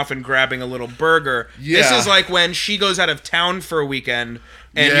stopping off and grabbing a little burger. This Yeah. is like when she goes out of town for a weekend,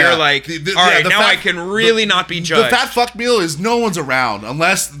 and Yeah. you're like, The- all right, the now fat- I can really not be The judged. fat fuck meal is no one's around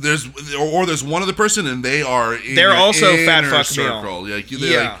unless there's one other person and they are in They're your also fat inner fuck circle. meal. Like,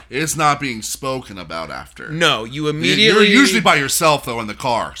 Yeah. it's not being spoken about after. No, you You're immediately, usually by yourself though in the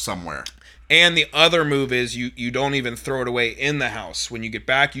car somewhere. and the other move is you don't even throw it away in the house. When you get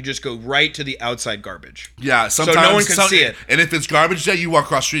back, you just go right to the outside garbage. Yeah, sometimes no one can see it. And if it's garbage day, you walk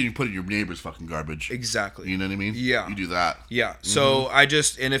across the street and you put it in your neighbor's fucking garbage. Exactly. You know what I mean? Yeah. You do that. Yeah. So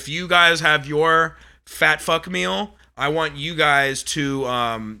and if you guys have your fat fuck meal, I want you guys to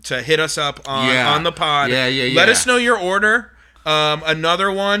hit us up on the pod. Yeah. Let us know your order. Another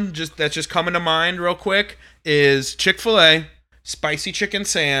one that's just coming to mind real quick is Chick-fil-A spicy chicken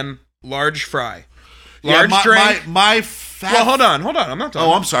san large fry. Large drink. My fat. Well, hold on. I'm not done.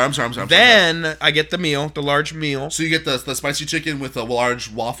 Oh, I'm sorry. Then I get the large meal. So you get the spicy chicken with a large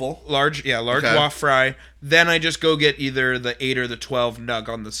waffle. Large Okay. waffle fry. Then I just go get either the 8 or the 12 nug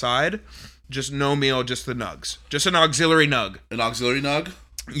on the side. Just no meal, just the nugs. Just an auxiliary nug. An auxiliary nug.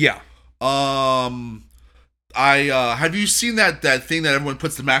 Yeah. I have you seen that thing that everyone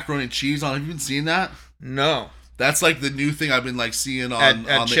puts the macaroni and cheese on? Have you been seeing that? No. That's like the new thing I've been like seeing on the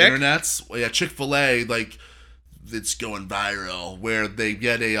internets. Yeah, Chick-fil-A, like it's going viral where they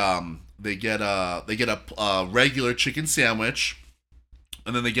get a regular chicken sandwich,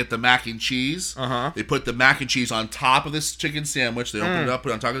 and then they get the mac and cheese. They put the mac and cheese on top of this chicken sandwich. They open it up, put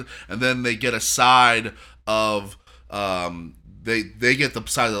it on top of it, and then they get a side of they get the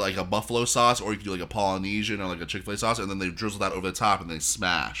side of like a buffalo sauce, or you can do like a Polynesian or like a Chick-fil-A sauce, and then they drizzle that over the top and they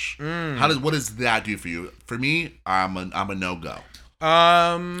smash. What does that do for you? For me, I'm a no-go.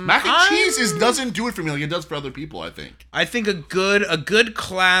 Mac and cheese doesn't do it for me like it does for other people. I think a good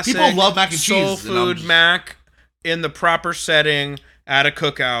classic people love mac and soul cheese. food mac in the proper setting at a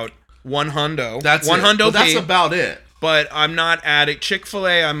cookout. $100. That's $100. But that's about it. But I'm not adding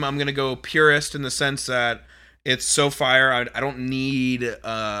Chick-fil-A. I'm gonna go purist in the sense that it's so fire. I don't need.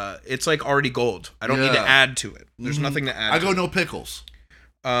 It's like already gold. I don't need to add to it. There's nothing to add. I go no pickles.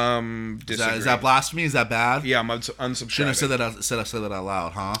 Is that blasphemy? Is that bad? Yeah, I'm unsubscribing. Shouldn't have said that out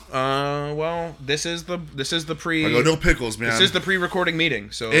loud, huh? Well, this is the pre. I go no pickles, man. This is the pre-recording meeting.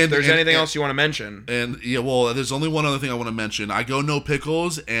 So if there's anything else you want to mention, there's only one other thing I want to mention. I go no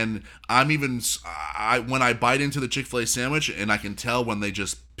pickles, and when I bite into the Chick-fil-A sandwich, and I can tell when they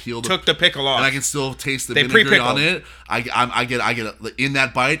just took the pickle off, and I can still taste the vinegar on it. I get in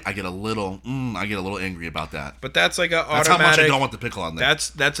that bite. I get a little angry about that. But that's like that's automatic. That's how much I don't want the pickle on there.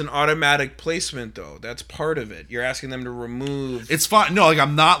 That's an automatic placement though. That's part of it. You're asking them to remove. It's fine. No,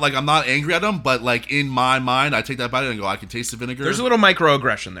 I'm not angry at them, but like in my mind, I take that bite and go, I can taste the vinegar. There's a little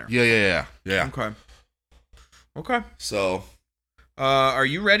microaggression there. Yeah. Okay. So. Are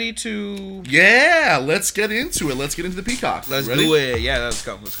you ready to? Yeah, let's get into it. Let's get into the Peacock. Let's do it. Yeah, let's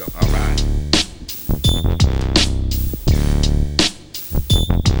go.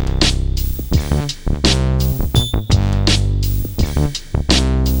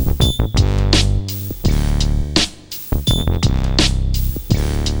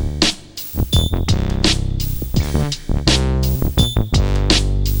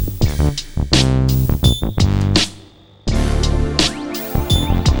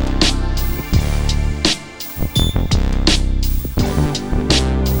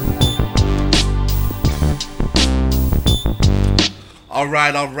 All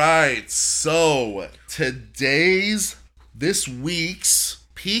right. All right. So this week's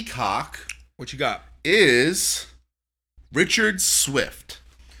Peacock. What you got? Is Richard Swift.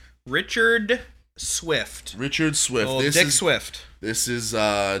 Richard Swift. Oh, Dick Swift. This is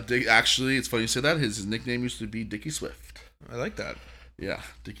Dick. Actually, it's funny you say that. His nickname used to be Dickie Swift. I like that. Yeah,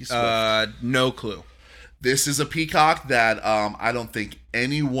 Dickie Swift. No clue. This is a Peacock that I don't think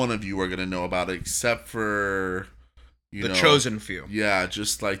any one of you are gonna know about, except for the chosen few. Yeah,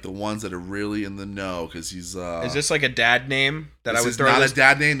 just like the ones that are really in the know, because he's. Is this like a dad name that I would throw? This is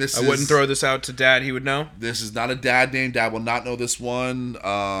not a dad name. I wouldn't throw this out to Dad. He would know. This is not a dad name. Dad will not know this one.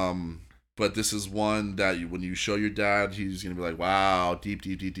 But this is one that when you show your dad, he's gonna be like, "Wow, deep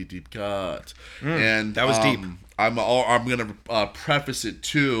cut." And that was deep. I'm gonna preface it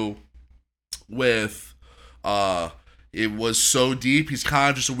too with it was so deep. He's kind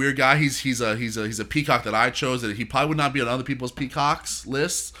of just a weird guy. He's a peacock that I chose, that he probably would not be on other people's peacocks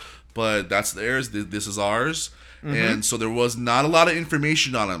lists, but that's theirs. This is ours. And so there was not a lot of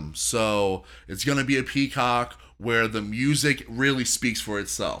information on him. So it's gonna be a peacock where the music really speaks for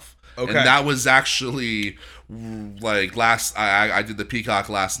itself. Okay. And that was actually like I did the Peacock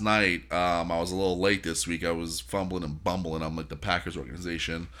last night. I was a little late this week. I was fumbling and bumbling on like the Packers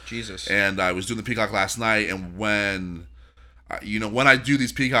organization. Jesus. And I was doing the Peacock last night, and when I do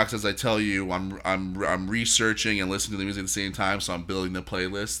these Peacocks, as I tell you, I'm researching and listening to the music at the same time, so I'm building the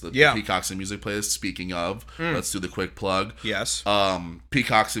playlist, the Peacocks and Music playlist. Speaking of, let's do the quick plug. Yes.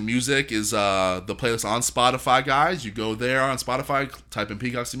 Peacocks and Music is the playlist on Spotify, guys. You go there on Spotify, type in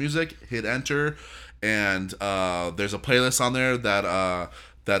Peacocks and Music, hit enter, and there's a playlist on there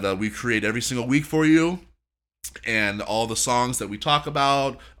that we create every single week for you. And all the songs that we talk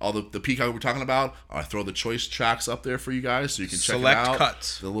about, all the Peacock we're talking about, I throw the choice tracks up there for you guys so you can check it out. Select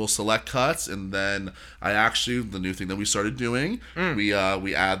cuts. The little select cuts. And then the new thing that we started doing, we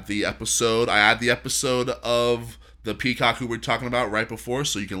add the episode. I add the episode of the Peacock who we're talking about right before,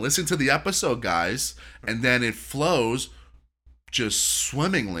 so you can listen to the episode, guys, and then it flows just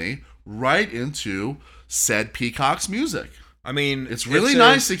swimmingly right into said Peacock's music. I mean, it's really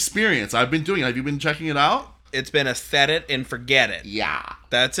nice experience. I've been doing it. Have you been checking it out? It's been a set it and forget it. Yeah.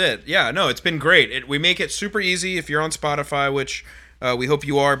 That's it. Yeah, no, it's been great. We make it super easy if you're on Spotify, which we hope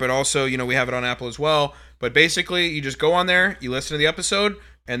you are, but also, we have it on Apple as well. But basically, you just go on there, you listen to the episode,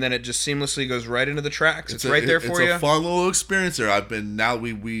 and then it just seamlessly goes right into the tracks. It's right there for you. It's a fun little experience there.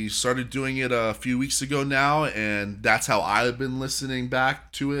 We started doing it a few weeks ago now, and that's how I've been listening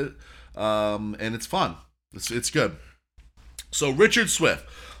back to it. And it's fun. It's good. So Richard Swift,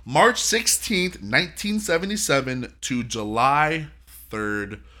 March 16th, 1977 to July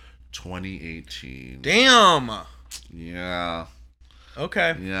 3rd, 2018. Damn. Yeah.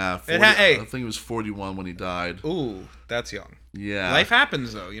 Okay. Yeah. 40, I think he was 41 when he died. Ooh, that's young. Yeah. Life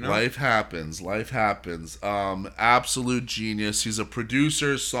happens, though, Life happens. Absolute genius. He's a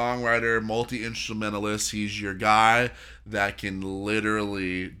producer, songwriter, multi-instrumentalist. He's your guy that can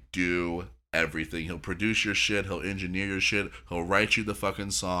literally do everything. He'll produce your shit, he'll engineer your shit, he'll write you the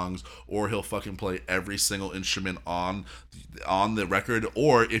fucking songs, or he'll fucking play every single instrument on the record.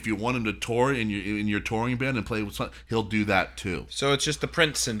 Or if you want him to tour in your touring band and play with something, he'll do that too. So it's just the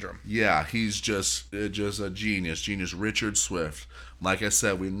Prince syndrome. Yeah, he's just a genius. Richard Swift. Like I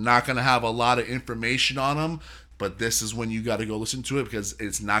said, we're not gonna have a lot of information on him, but this is when you got to go listen to it because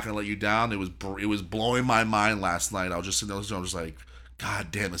it's not gonna let you down. It was blowing my mind last night. I was just sitting there listening. I was like,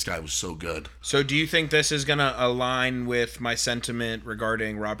 God damn, this guy was so good. So do you think this is going to align with my sentiment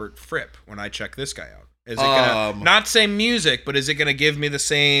regarding Robert Fripp when I check this guy out? Is it going to, not same music, but is it going to give me the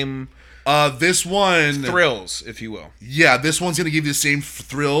same this one thrills, if you will? Yeah, this one's going to give you the same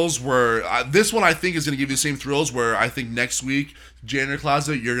thrills where, this one I think is going to give you the same thrills where I think next week, Janitor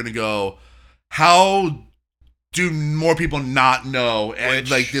Closet, you're going to go, how do more people not know and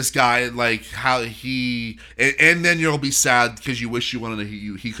like this guy, like how he and then you'll be sad because you wish you wanted to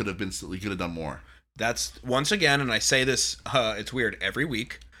he could have done more. That's once again, and I say this it's weird every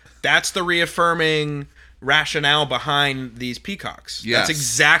week, that's the reaffirming rationale behind these peacocks. Yes. That's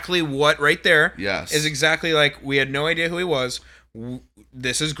exactly what right there yes is exactly like we had no idea who he was.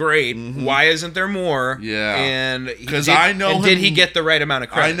 This is great. Mm-hmm. Why isn't there more? Yeah, and because I know him, did he get the right amount of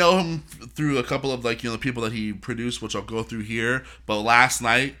credit? I know him through a couple of the people that he produced, which I'll go through here. But last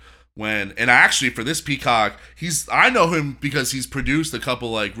night for this Peacock, I know him because he's produced a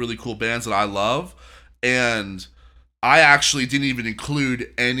couple really cool bands that I love, and I actually didn't even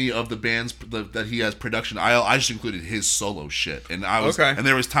include any of the bands that he has production. I just included his solo shit, and and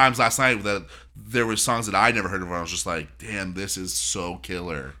there was times last night that there were songs that I never heard of where I was just like, damn, this is so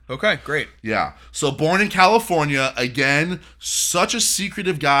killer. Okay, great. Yeah. So born in California, again, such a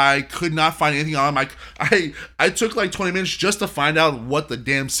secretive guy, could not find anything on him. I took 20 minutes just to find out what the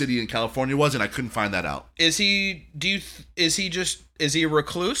damn city in California was, and I couldn't find that out. Is he a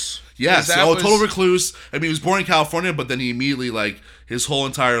recluse? Yes. Total recluse. I mean, he was born in California, but then he immediately, his whole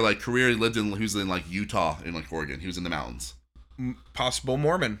entire career, he was in Utah and Oregon. He was in the mountains. Possible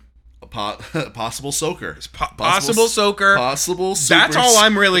Mormon. Possible soaker. Possible soaker. Possible super. That's all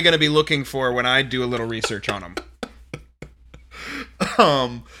I'm really going to be looking for when I do a little research on him.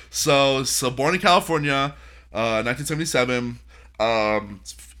 So born in California, 1977.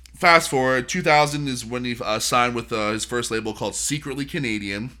 Fast forward, 2000 is when he signed with his first label called Secretly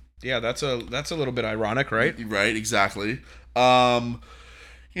Canadian. Yeah, that's a little bit ironic, right? Right, exactly. Put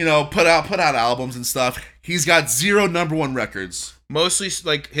out albums and stuff. He's got 0 number one records. Mostly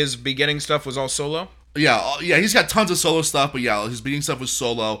his beginning stuff was all solo. Yeah, he's got tons of solo stuff, but yeah, his beginning stuff was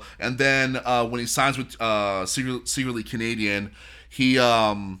solo. And then when he signs with Secretly Canadian, he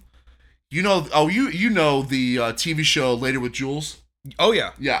the TV show Later with Jules. Oh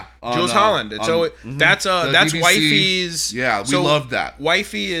yeah, yeah. Jules Holland. That's BBC. Wifey's. Yeah, we loved that.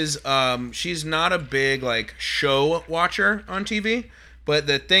 Wifey is she's not a big show watcher on TV, but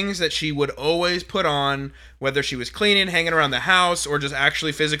the things that she would always put on, whether she was cleaning, hanging around the house, or just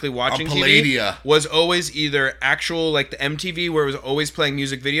actually physically watching TV, was always either actual the MTV where it was always playing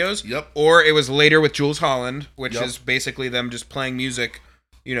music videos. Yep. Or it was Later with Jules Holland, which is basically them just playing music.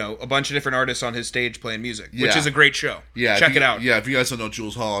 A bunch of different artists on his stage playing music, which is a great show. Yeah, check it out. Yeah, if you guys don't know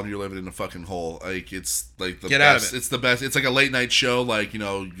Jules Holland, you're living in a fucking hole. It's the Get best. Out of it. It's the best. It's like a late night show,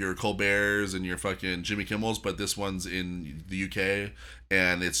 your Colbert's and your fucking Jimmy Kimmel's, but this one's in the UK,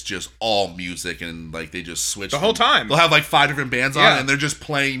 and it's just all music, and they just switch the whole time. They'll have 5 different bands on, and they're just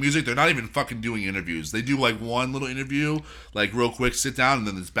playing music. They're not even fucking doing interviews. They do one little interview, real quick, sit down, and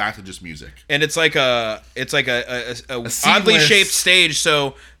then it's back to just music. And it's a oddly shaped stage.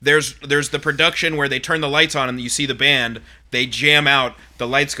 So there's the production where they turn the lights on and you see the band. They jam out, the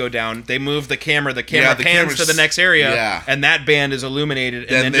lights go down, they move the camera pans to the next area, and that band is illuminated,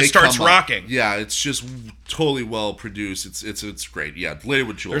 and then just starts rocking. Yeah, it's just totally well produced. It's great. Yeah, Later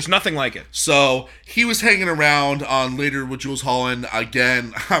with Jules. There's nothing like it. So he was hanging around on Later with Jules Holland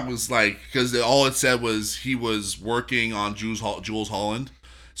again. I was because all it said was he was working on Jules Holland.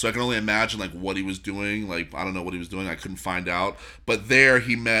 So I can only imagine like what he was doing. Like I don't know what he was doing. I couldn't find out. But there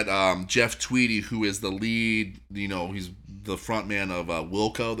he met Jeff Tweedy, who is the lead. He's the front man of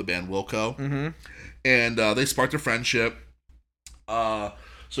Wilco, the band Wilco. Mm-hmm. And they sparked a friendship. So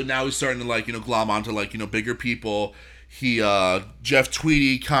now he's starting to like glom onto like bigger people. Jeff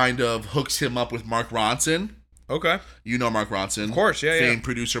Tweedy kind of hooks him up with Mark Ronson. Okay. Mark Ronson. Of course, yeah, Famed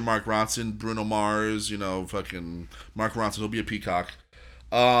producer Mark Ronson, Bruno Mars, fucking Mark Ronson, he'll be a peacock.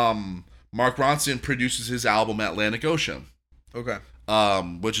 Mark Ronson produces his album Atlantic Ocean. Okay.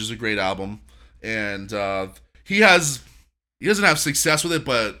 Which is a great album. And he doesn't have success with it,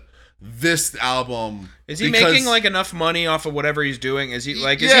 but this album, is he making like enough money off of whatever he's doing? Is he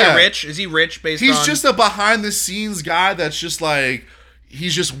he rich? Is he rich based on? He's just a behind the scenes guy that's just like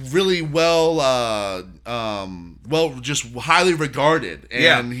he's just really just highly regarded,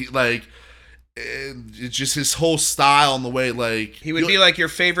 and he like it's just his whole style and the way like he would be like your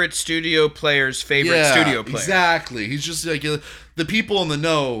favorite studio player's favorite studio player. Exactly. He's just like the people in the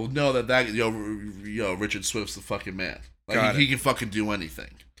know that Richard Swift's the fucking man. Like he can fucking do anything.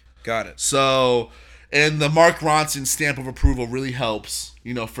 Got it. So, and the Mark Ronson stamp of approval really helps,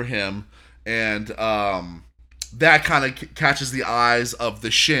 for him. And that kind of catches the eyes of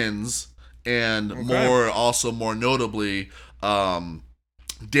the Shins and more notably,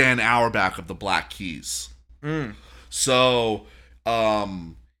 Dan Auerbach of the Black Keys. Mm. So,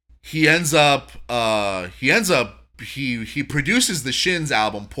 he produces the Shins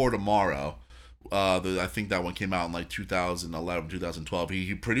album Pour Tomorrow. I think that one came out in like 2011, 2012.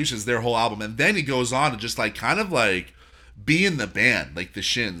 He produces their whole album, and then he goes on to just like kind of like be in the band, like the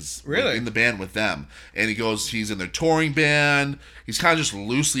Shins, really like in the band with them. And he's in their touring band. He's kind of just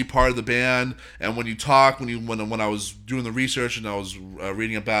loosely part of the band. And when I was doing the research and I was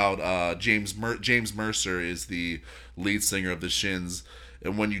reading about James Mercer is the lead singer of the Shins.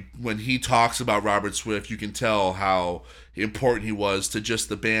 And when he talks about Robert Swift, you can tell how important he was to just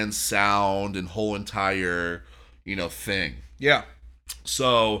the band's sound and whole entire, thing. Yeah.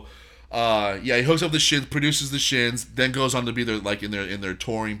 So, he hooks up the Shins, produces the Shins, then goes on to be in their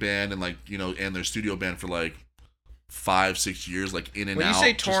touring band and and their studio band for like 5-6 years, like in and out. When you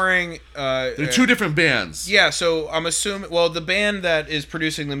say touring, they're two different bands. Yeah, so I'm assuming. Well, the band that is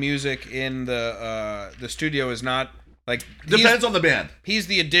producing the music in the studio is not. Like depends on the band. He's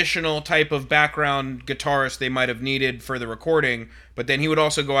the additional type of background guitarist they might have needed for the recording, but then he would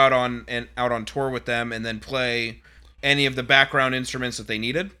also go out on tour with them and then play any of the background instruments that they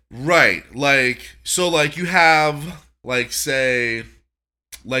needed. Right. You have say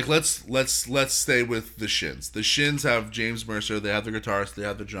let's stay with the Shins. The Shins have James Mercer, they have their guitarist, they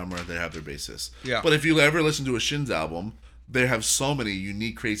have their drummer, they have their bassist. Yeah. But if you ever listen to a Shins album, they have so many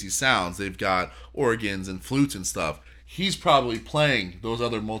unique, crazy sounds. They've got organs and flutes and stuff. He's probably playing those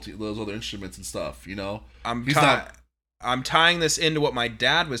other instruments and stuff, I'm tying this into what my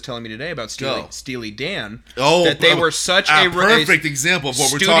dad was telling me today about Steely Dan. Oh, that they were such a perfect example of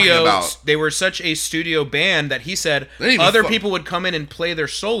what we're talking about. They were such a studio band that he said other people would come in and play their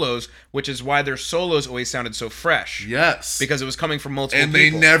solos, which is why their solos always sounded so fresh. Yes, because it was coming from multiple people.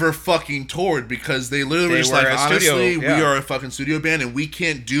 And they never fucking toured because they literally were just like, honestly, we are a fucking studio band and we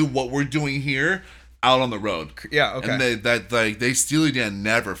can't do what we're doing here out on the road. Yeah, okay. And they Steely Dan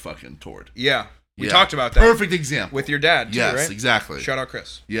never fucking toured. Yeah. We talked about that. Perfect example. With your dad, too, yes, right? Exactly. Shout out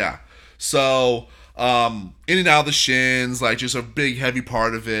Chris. Yeah. So, in and out of the Shins, like just a big heavy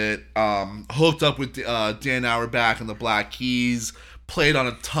part of it. Hooked up with Dan Auerbach and the Black Keys. Played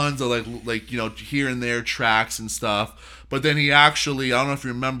on tons of like here and there tracks and stuff. But then he actually, I don't know if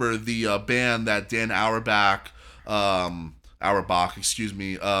you remember the band that Dan Auerbach, excuse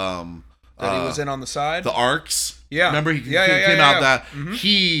me, that he was in on the side? The Arcs. Yeah. Remember he came out that mm-hmm.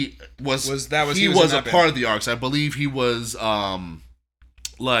 he was a part of the Arcs. I believe he was the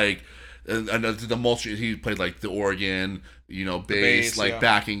multi he played like the organ, bass,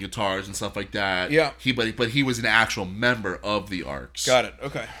 backing guitars and stuff like that. Yeah. But he was an actual member of the Arcs. Got it.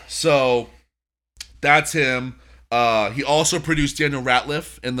 Okay. So that's him. He also produced Daniel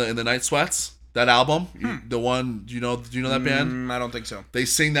Ratliff in the Night Sweats. That album, the one, do you know that band? I don't think so. They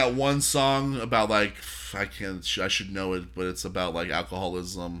sing that one song about I should know it, but it's about like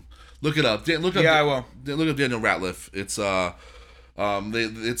alcoholism. Look it up. Look up. Yeah, I will. Look up Daniel Ratliff. It's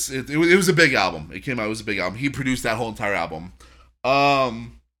it was a big album. It came out. It was a big album. He produced that whole entire album.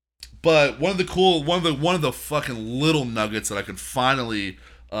 But one of the fucking little nuggets that I could finally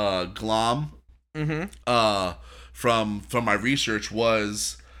glom from my research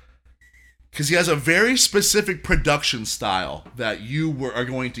was. Because he has a very specific production style that you are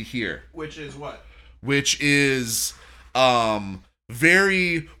going to hear. Which is what? Which is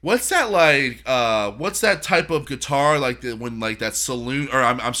very, what's that like, what's that type of guitar like when like that saloon, or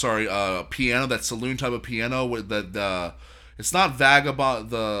I'm sorry, piano, that saloon type of piano with the it's not vagabond,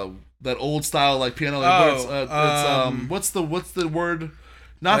 that old style like piano, like, what's the word,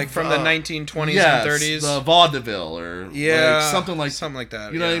 not like from the 1920s yes, and 30s, the vaudeville, or like something like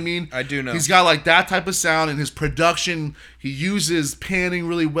that. You know what I mean? I do know. He's got like that type of sound, and his production, he uses panning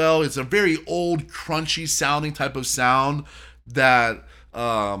really well. It's a very old, crunchy sounding type of sound that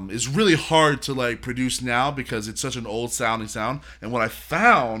is really hard to like produce now because it's such an old sounding sound. And what I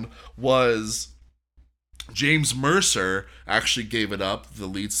found was James Mercer actually gave it up, the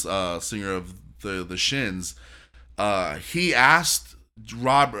lead singer of the Shins. He asked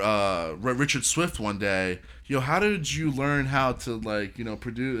Richard Swift one day, how did you learn how to like,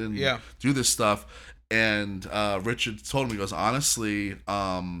 produce and do this stuff? And Richard told him, he goes, honestly,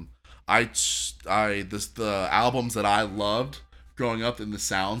 the albums that I loved growing up and the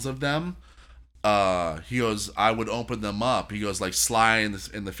sounds of them, he goes, I would open them up. He goes, like Sly and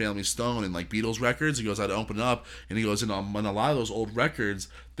the Family Stone and like Beatles records. He goes, I'd open it up, and he goes, and on a lot of those old records,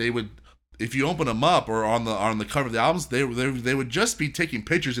 they would, if you open them up or on the cover of the albums, they would just be taking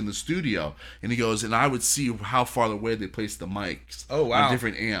pictures in the studio. And he goes, and I would see how far away they placed the mics. Oh wow! On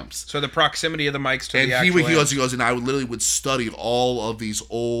different amps. So the proximity of the mics to and the actual he goes, and I would study all of these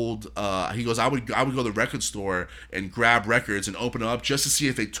old. He goes, I would go to the record store and grab records and open them up just to see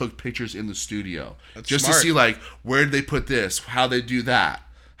if they took pictures in the studio. That's just smart. To see like where did they put this, how they do that.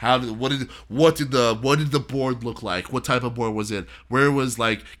 What did the board look like? What type of board was it? Where was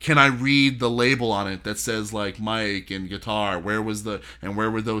like, can I read the label on it that says like mic and guitar? Where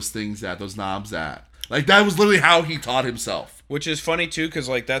were those things at? Those knobs at? Like that was literally how he taught himself. Which is funny too, because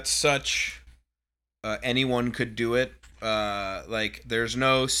like that's such anyone could do it. Like there's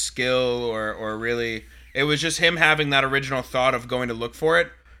no skill or really. It was just him having that original thought of going to look for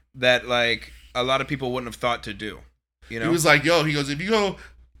it that like a lot of people wouldn't have thought to do. He was like, he goes, if you go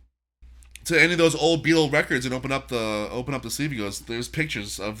to any of those old Beatle records and open up the sleeve, he goes, there's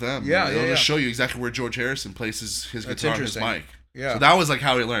pictures of them. They'll just show you exactly where George Harrison places his guitar and his mic. Yeah. So that was like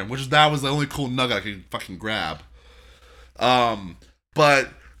how he learned, that was the only cool nugget I could fucking grab. But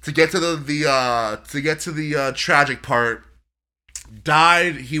to get to the tragic part,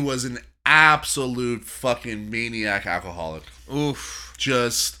 died. He was an absolute fucking maniac alcoholic. Oof.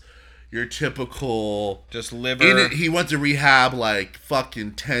 Just your typical, just liver. He went to rehab like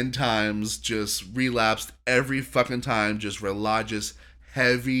fucking 10 times, just relapsed every fucking time, just religious,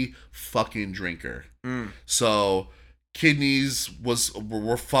 heavy fucking drinker. So kidneys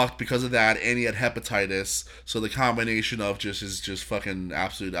were fucked because of that, and he had hepatitis. So the combination of his fucking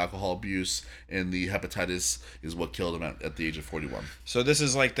absolute alcohol abuse and the hepatitis is what killed him at the age of 41. So this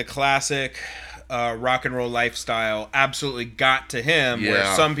is like the classic rock and roll lifestyle absolutely got to him,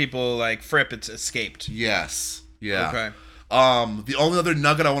 where some people like Fripp, it's escaped. Yes. Yeah. Okay. The only other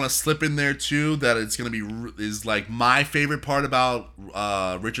nugget I want to slip in there too, that it's gonna be is like my favorite part about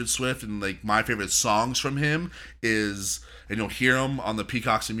Richard Swift and like my favorite songs from him is, and you'll hear him on the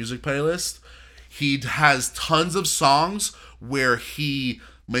Peacocks and Music playlist. He has tons of songs where he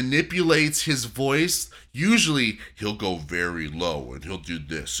manipulates his voice. Usually he'll go very low and he'll do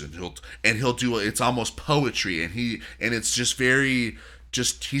this and he'll do it's almost poetry, and it's just very.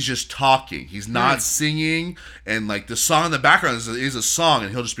 He's just talking. He's not singing, and like the song in the background is a song,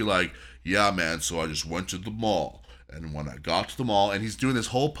 and he'll just be like, "Yeah, man. So I just went to the mall, and when I got to the mall," and he's doing this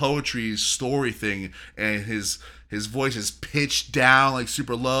whole poetry story thing, and his voice is pitched down like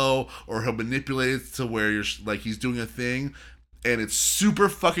super low, or he'll manipulate it to where you're like he's doing a thing, and it's super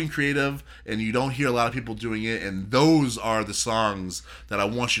fucking creative, and you don't hear a lot of people doing it, and those are the songs that I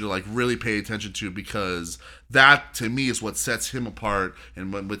want you to like really pay attention to, because that to me is what sets him apart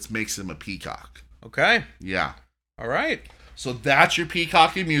and what makes him a peacock. Okay. Yeah. All right. So that's your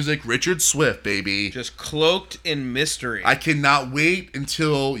peacocky music, Richard Swift, baby. Just cloaked in mystery. I cannot wait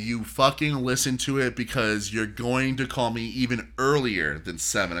until you fucking listen to it, because you're going to call me even earlier than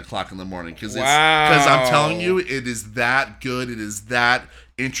 7 o'clock in the morning. Because I'm telling you, it is that good. It is that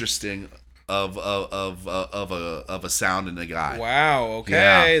interesting of a sound in a guy. Wow.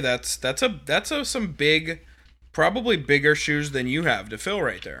 Okay. Yeah. That's some big, probably bigger shoes than you have to fill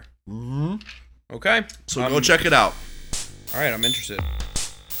right there. Mm-hmm. Okay. So go check it out. All right, I'm interested.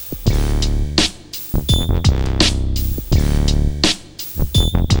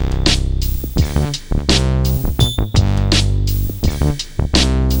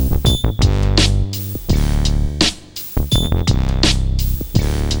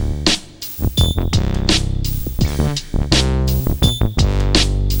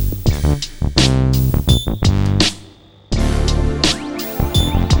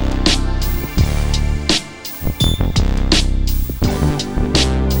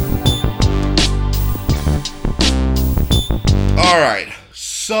 All right,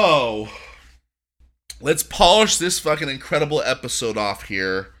 so let's polish this fucking incredible episode off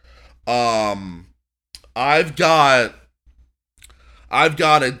here. I've got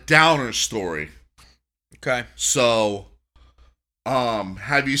a downer story. Okay. So,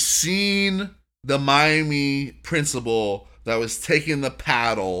 have you seen the Miami principal that was taking the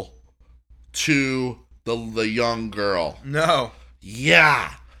paddle to the young girl? No.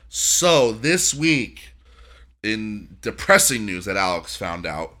 Yeah. So this week, in depressing news that Alex found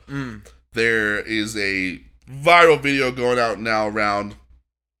out, there is a viral video going out now around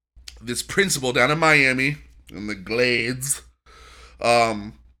this principal down in Miami in the Glades,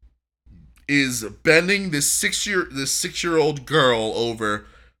 is bending this six-year-old girl over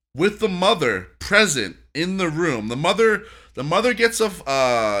with the mother present in the room. The mother gets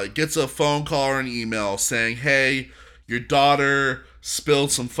a phone call or an email saying, "Hey, your daughter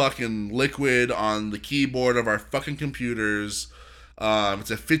spilled some fucking liquid on the keyboard of our fucking computers.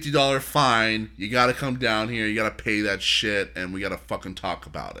 It's a $50 fine. You gotta come down here. You gotta pay that shit, and we gotta fucking talk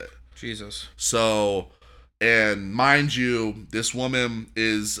about it." Jesus. So, and mind you, this woman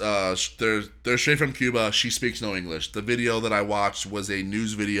is they're straight from Cuba. She speaks no English. The video that I watched was a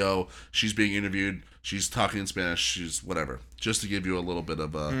news video. She's being interviewed. She's talking in Spanish. She's whatever. Just to give you a little bit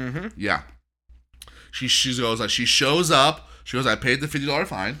of a yeah. She shows up. She goes, "I paid the $50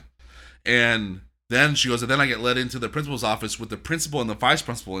 fine," and then she goes, and then I get led into the principal's office with the principal and the vice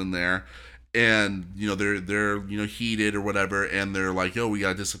principal in there, and they're heated or whatever, and they're like, "Yo, we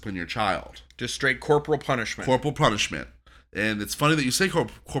gotta discipline your child." Just straight corporal punishment. Corporal punishment. And it's funny that you say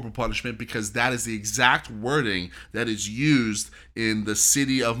corporal punishment because that is the exact wording that is used in the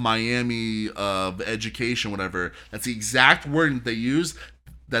city of Miami of education, whatever. That's the exact wording that they use,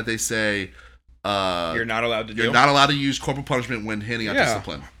 that they say, you're not allowed to do. You're not allowed to use corporal punishment when handing out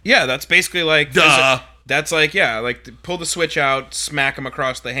discipline. Yeah, that's basically like... Duh. That's like, pull the switch out, smack him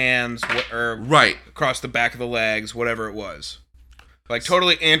across the hands, or right across the back of the legs, whatever it was. Like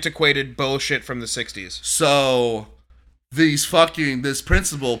totally antiquated bullshit from the 60s. So... this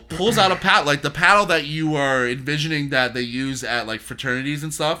principal pulls out a paddle, like the paddle that you are envisioning that they use at like fraternities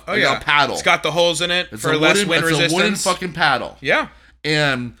and stuff. Oh yeah, a paddle. It's got the holes in it for less wind resistance. It's a wooden fucking paddle. Yeah.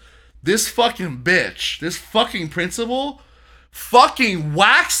 And this fucking bitch, this fucking principal, fucking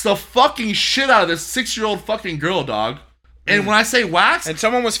whacks the fucking shit out of this 6-year-old fucking girl, dog. And when I say whacks, and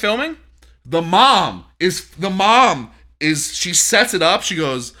someone was filming, she sets it up. She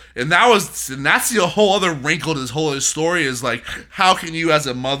goes, and that's the whole other wrinkle to this whole story is like, how can you as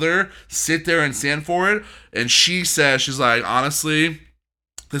a mother sit there and stand for it? And she says, she's like, honestly,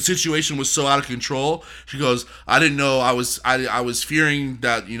 the situation was so out of control. She goes, I didn't know. I was fearing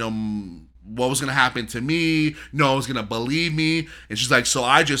that, what was going to happen to me. No one was going to believe me. And she's like, so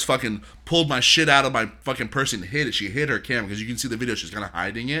I just fucking pulled my shit out of my fucking purse and hid it. She hid her camera because you can see the video. She's kind of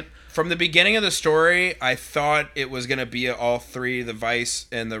hiding it. From the beginning of the story, I thought it was going to be all three, the vice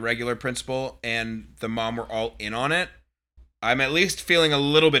and the regular principal and the mom were all in on it. I'm at least feeling a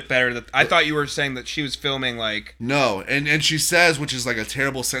little bit better. That I thought you were saying that she was filming like... No, and she says, which is like a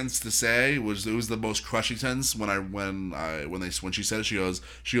terrible sentence to say, it was the most crushing sentence when she said it.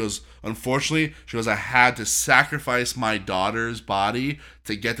 She goes, unfortunately, I had to sacrifice my daughter's body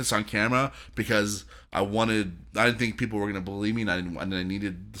to get this on camera because I didn't think people were gonna believe me, and I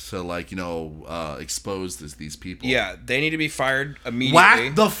needed to expose these people. Yeah, they need to be fired immediately.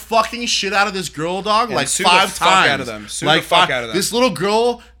 Whack the fucking shit out of this girl, dog, and like sue 5 the fuck times. Out of them. Sue the fuck out of them. This little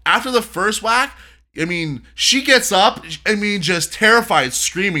girl, after the first whack, I mean, she gets up, just terrified,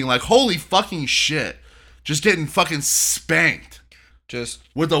 screaming like, "Holy fucking shit!" Just getting fucking spanked, just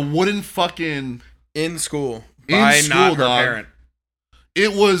with a wooden fucking in school by not her parent.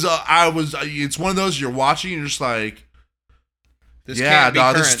 It was, it's one of those you're watching and you're just like, this can't be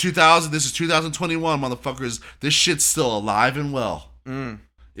current. This is 2021, motherfuckers. This shit's still alive and well.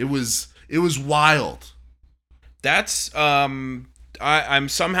 It was wild. That's, I'm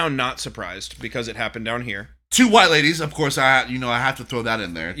somehow not surprised because it happened down here. 2 white ladies, of course. I have to throw that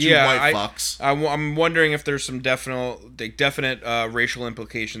in there. 2 white fucks. I'm wondering if there's some definite racial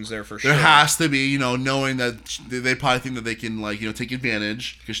implications there for sure. There has to be, knowing that they probably think that they can take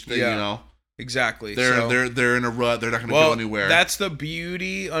advantage because exactly. They're in a rut. They're not going to go anywhere. That's the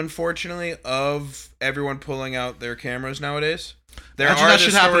beauty, unfortunately, of everyone pulling out their cameras nowadays. Imagine that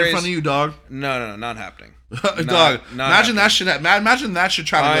should happen in front of you, dog. No, not happening. Dog, imagine that shit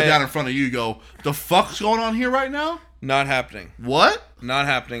trying to go down in front of you. You go, the fuck's going on here right now? Not happening. What? Not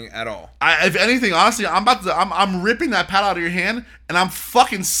happening at all. If anything, honestly, I'm ripping that pad out of your hand and I'm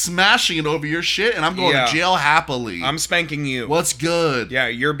fucking smashing it over your shit and I'm going to jail happily. I'm spanking you. What's good? Yeah,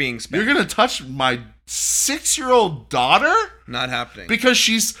 you're being spanked. You're gonna touch my 6-year-old daughter? Not happening. Because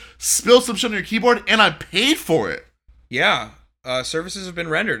she's spilled some shit on your keyboard and I paid for it. Yeah. Services have been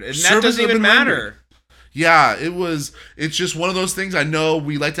rendered. And that doesn't even matter. Yeah, it's just one of those things. I know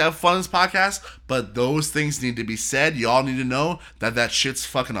we like to have fun in this podcast, but those things need to be said. Y'all need to know that shit's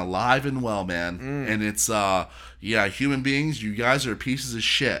fucking alive and well, man. And it's, human beings, you guys are pieces of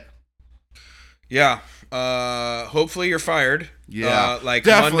shit. Yeah. Hopefully you're fired. Yeah. Like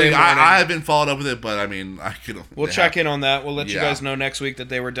definitely. Monday morning. I haven't followed up with it, but I mean, We'll check in on that. We'll let you guys know next week that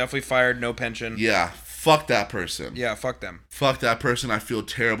they were definitely fired, no pension. Yeah. Fuck that person. Yeah, fuck them. Fuck that person. I feel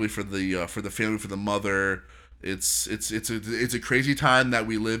terribly for the family, for the mother. It's a crazy time that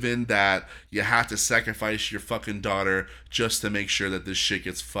we live in, that you have to sacrifice your fucking daughter just to make sure that this shit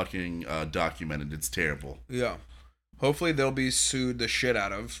gets fucking documented. It's terrible. Yeah. Hopefully they'll be sued the shit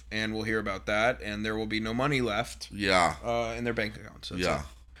out of, and we'll hear about that, and there will be no money left. Yeah. In their bank account. So yeah.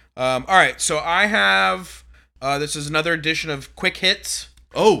 All right. So I have. This is another edition of Quick Hits.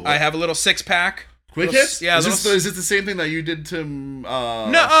 Oh. I have a little 6-pack. Quick hits? Yeah. Is it the same thing that you did to?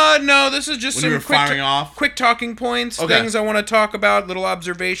 No. This is just some quick talking points, things I want to talk about, little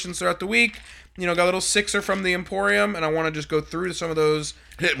observations throughout the week. You know, got a little sixer from the Emporium, and I want to just go through some of those.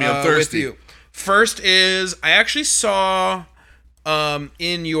 Hit me, I'm thirsty. With you. First is I actually saw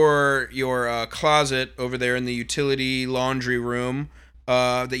in your closet over there in the utility laundry room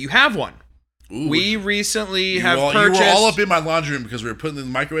that you have one. Ooh, we recently have purchased... You were all up in my laundry room because we were putting the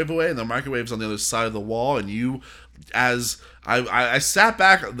microwave away, and the microwave's on the other side of the wall, and you, I sat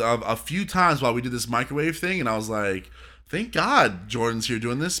back a few times while we did this microwave thing, and I was like, thank God Jordan's here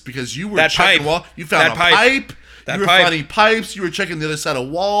doing this, because you were checking the wall. You found a pipe. You were finding pipes. You were checking the other side of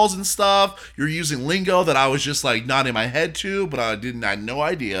walls and stuff. You were using lingo that I was just like nodding my head to, but I had no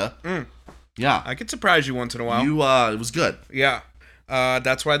idea. Yeah. I could surprise you once in a while. It was good. Yeah.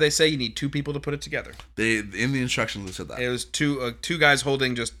 That's why they say you need 2 people to put it together. In the instructions they said that. It was two guys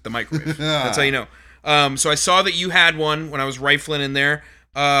holding just the microwave. That's how you know. So I saw that you had one when I was rifling in there.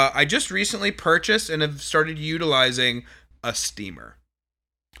 I just recently purchased and have started utilizing a steamer.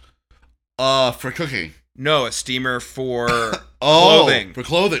 For cooking. No, a steamer for clothing. For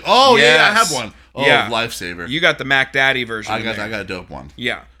clothing. Oh, yes. Yeah, I have one. Oh, yeah. Lifesaver. You got the Mac Daddy version. I got a dope one.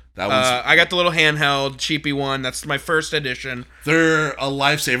 Yeah. That one's, I got the little handheld, cheapy one. That's my first edition. They're a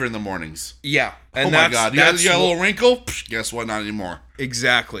lifesaver in the mornings. Yeah. And oh my God. You got a little wrinkle? Psh, guess what? Not anymore.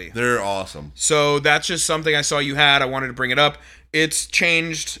 Exactly. They're awesome. So that's just something I saw you had. I wanted to bring it up. It's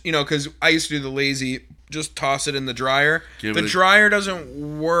changed, because I used to do the lazy, just toss it in the dryer. The dryer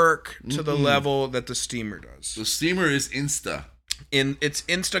doesn't work to the level that the steamer does. The steamer is Insta. It's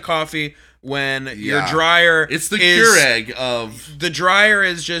Insta coffee when your dryer it's the Keurig of... The dryer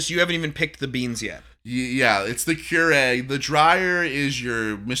is just, you haven't even picked the beans yet. Yeah, it's the Keurig. The dryer is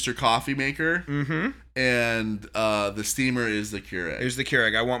your Mr. Coffee Maker. Mm-hmm. And the steamer is the Keurig. Here's the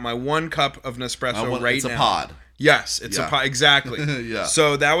Keurig. I want my 1 cup of Nespresso right now. It's a pod. Yes, it's a pod. Exactly. Yeah.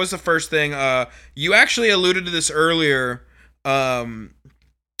 So that was the first thing. You actually alluded to this earlier, and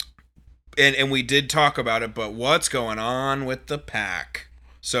we did talk about it, but what's going on with the pack?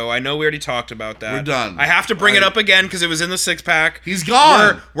 So I know we already talked about that. We're done. I have to bring it up again because it was in the 6-pack. He's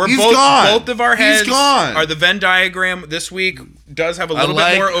gone. He's both gone. Both of our heads He's gone. are the Venn diagram this week does have a little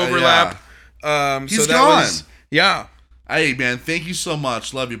bit more overlap. He's gone. Yeah. Hey, man, thank you so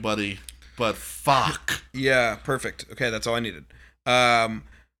much. Love you, buddy. But fuck. Yeah, perfect. Okay, that's all I needed.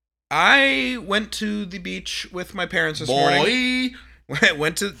 I went to the beach with my parents this morning.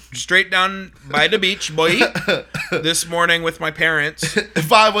 Went straight down by the beach, boy, this morning with my parents.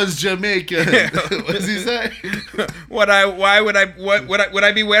 If I was Jamaican, what does he say? Would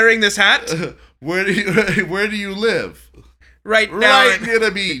I be wearing this hat? Where do you live? Right near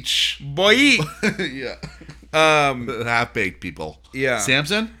the beach, boy. Yeah. Half-baked people. Yeah.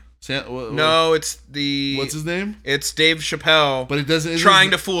 Samson? No, it's the... What's his name? It's Dave Chappelle. But it doesn't... Trying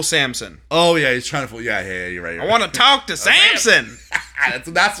to fool Samson. Oh, yeah, he's trying to fool... Yeah, you're right. I want to talk to Samson.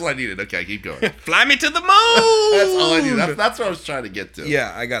 That's what I needed. Okay, keep going. Fly me to the moon. That's all I needed. That's what I was trying to get to.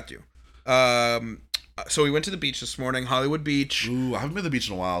 Yeah, I got you. So we went to the beach this morning, Hollywood Beach. Ooh, I haven't been to the beach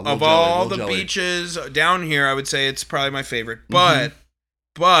in a while. Of all the beaches down here, I would say it's probably my favorite. But...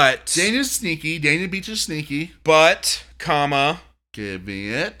 Dania's sneaky. Dania Beach is sneaky. But, comma... Give me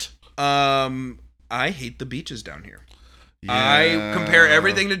it. I hate the beaches down here. I compare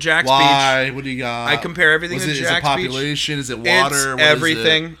everything to Jack's Beach. Why? What do you got? I compare everything Was to it, Jack's is it Beach. population? Is it water? It's What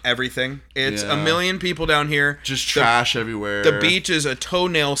everything. Is it? Everything. It's Yeah. 1 million people down here. Just trash everywhere. The beach is a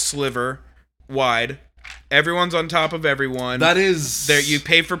toenail sliver wide. Everyone's on top of everyone. That is... There, you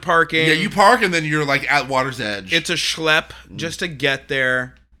pay for parking. Yeah, you park and then you're like at water's edge. It's a schlep just to get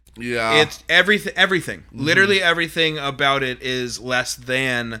there. Yeah. It's everything. Everything. Literally everything about it is less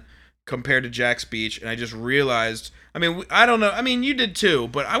than compared to Jack's Beach. And I just realized. I mean, I don't know. I mean, you did too,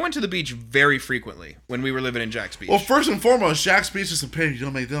 but I went to the beach very frequently when we were living in Jack's Beach. Well, first and foremost, Jack's Beach doesn't pay. You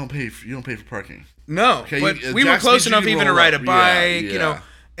don't pay for parking. No, Okay, but we were Jack's close Beach, enough you can even to roll ride a up. bike, Yeah, you know. yeah.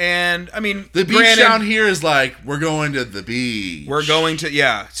 And I mean, The beach granted, down here is like we're going to the beach. we're going to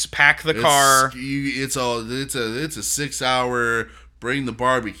pack the car. It's a 6 hour bring the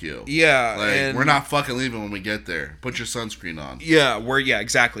barbecue. Yeah, Like and we're not fucking leaving when we get there. Put your sunscreen on. Yeah,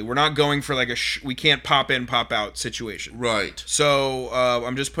 exactly. We're not going for like we can't pop in, pop out situation. Right. So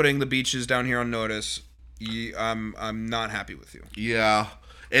I'm just putting the beaches down here on notice. I'm not happy with you. Yeah,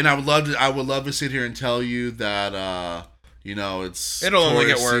 and I would love to sit here and tell you that it'll only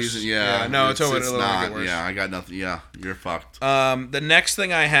get tourist worse. season. Yeah, no, it'll only not. get worse. Yeah, I got nothing. Yeah, you're fucked. The next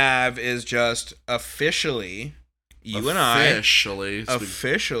thing I have is just officially, you and I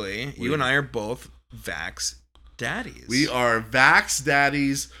are both Vax daddies. We are Vax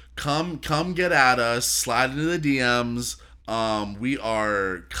daddies. Come get at us. Slide into the DMs. We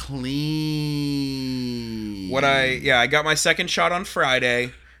are clean. I got my second shot on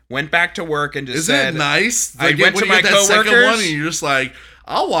Friday. Went back to work and just Isn't said, it nice? I went to my that second coworkers. one and you're just like,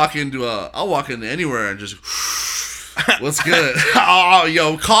 I'll walk into anywhere and just what's good? Oh,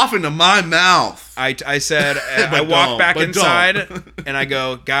 yo, cough into my mouth. I said, I But walk don't, back but inside don't. and I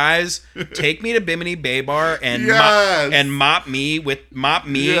go, guys, take me to Bimini Bay Bar and Yes. mop me with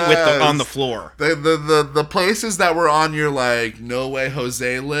Yes. on the floor. The places that were on your like No Way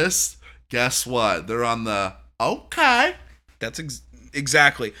Jose list, guess what? They're on the okay. That's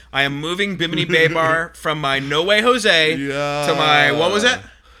exactly. I am moving Bimini Bay Bar from my No Way Jose to my, what was it?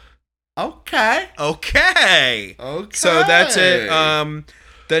 Okay. Okay. So that's it.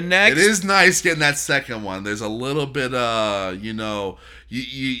 The next, it is nice getting that second one. There's a little bit,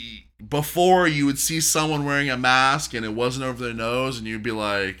 you before you would see someone wearing a mask and it wasn't over their nose, and you'd be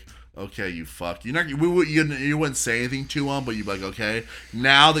like, okay, you fuck. You wouldn't say anything to them, but you'd be like, okay.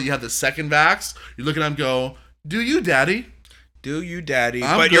 Now that you have the second vax, you look at them, and go, do you, daddy? Do you, daddy?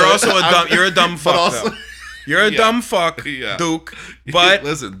 I'm but good. you're also a dumb. You're a dumb fuck. also- though. You're a dumb fuck, Yeah. Duke. But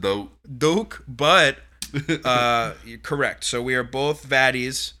listen, Duke. But you're correct. So we are both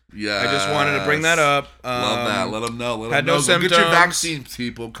vaddies. Yeah. I just wanted to bring that up. Love that. Let them know. had no Go get your symptoms. vaccines,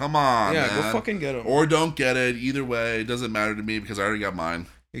 people. Come on. Yeah, man. go fucking get them. Or don't get it. Either way, it doesn't matter to me because I already got mine.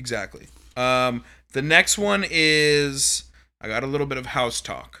 Exactly. The next one is I got a little bit of house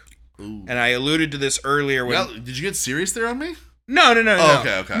talk, Ooh. and I alluded to this earlier. When Did you get serious there on me? no. Oh,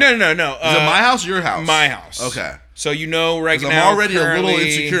 okay. No. Is it my house or your house? My house. Okay. So you know, right 'Cause now I'm already a little currently-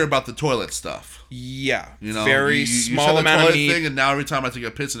 insecure about the toilet stuff. Yeah. You know, very you small said the amount of toilet meat. thing, and now every time I take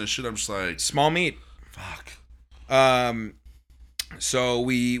a piss and a shit, I'm just like, Small meat. fuck. So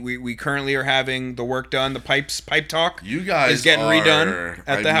we currently are having the work done. The pipe talk. You guys is getting are, redone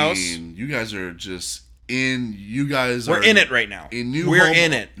at the house. You guys are just in. You guys We're are in it right now. We're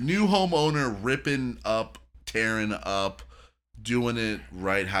in it. New homeowner ripping up, tearing up, doing it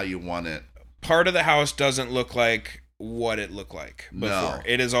right how you want it. Part of the house doesn't look like what it looked like before. No.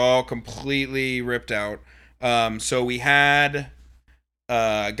 It is all completely ripped out. So we had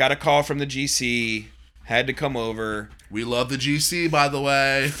got a call from the GC, had to come over. We love the GC, by the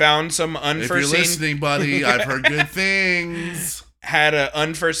way. Found some If unforeseen. you're listening, buddy, I've heard good things. Had an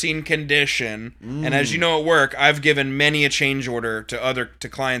unforeseen condition, and as you know at work, I've given many a change order to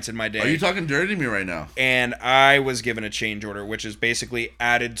clients in my day. Are you talking dirty to me right now? And I was given a change order, which is basically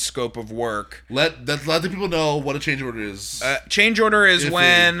added scope of work. Let the people know what a change order is. Change order is If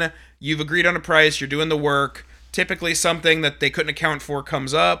when you've agreed on a price, you're doing the work. Typically, something that they couldn't account for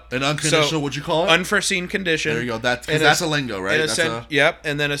comes up. An unconditional, So, what'd you call it? Unforeseen condition. There you go. That's And a lingo, right? Yep.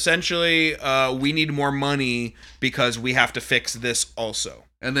 And then essentially, we need more money because we have to fix this also.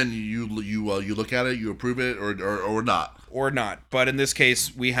 And then you look at it, you approve it, or not. Or not. But in this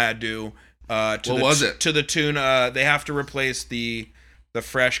case, we had to. What was it? To the tune, they have to replace the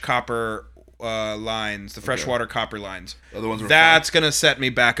fresh copper lines, the freshwater copper lines. Other ones were That's going to set me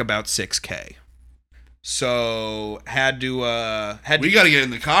back about $6,000. So had to We got to get in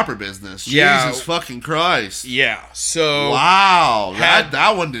the copper business. Yeah. Jesus fucking Christ. yeah. So Wow, Had-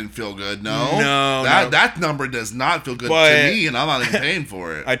 that one didn't feel good. No, that number does not feel good But- to me, and I'm not even paying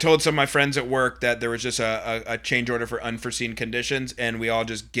for it. I told some of my friends at work that there was just a change order for unforeseen conditions, and we all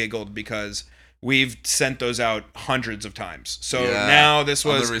just giggled because we've sent those out hundreds of times. So Yeah, now this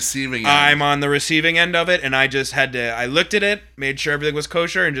on was the receiving end. I'm on the receiving end of it, and I just had to. I looked at it, made sure everything was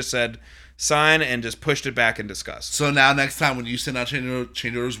kosher, and just said sign, and just pushed it back in disgust. So now next time when you send out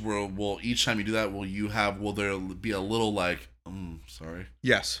change orders, will each time you do that, will there be a little like, sorry,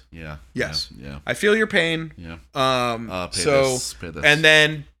 Yes. yeah, Yes. yeah, I feel your pain. yeah. Pay This, pay this. and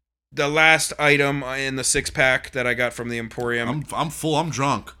then the last item in the 6-pack that I got from the Emporium I'm full. I'm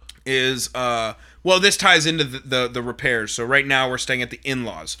drunk. is well, this ties into the repairs. So right now we're staying at the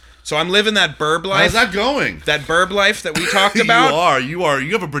in-laws. So I'm living that burb life. How's that going? That burb life that we talked about. You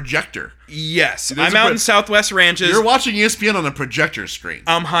have a projector. Yes, There's I'm a out pro- in Southwest Ranches. You're watching ESPN on a projector screen.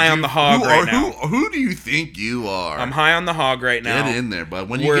 I'm high on the hog right now. Who do you think you are? I'm high on the hog right now. Get in there, bud.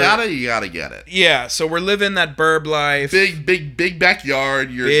 When you gotta get it. Yeah, so we're living that burb life. Big backyard.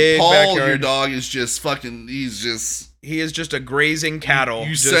 Big Paul, backyard. your dog is just fucking. He is just a grazing cattle.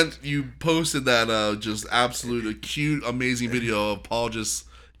 You posted that just absolute cute, amazing video of Paul just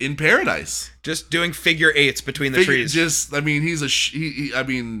in paradise, just doing figure eights between the trees. he's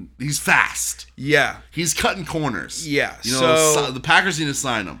fast. Yeah, He's cutting corners. Yeah, so the Packers need to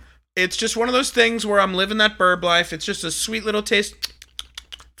sign him. It's just one of those things where I'm living that burb life. It's just a sweet little taste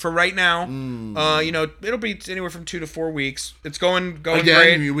for right now. It'll be anywhere from 2 to 4 weeks. It's going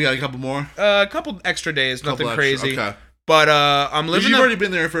Again, great. we got a couple more. A couple extra days, nothing crazy. Okay. But I'm living. You've already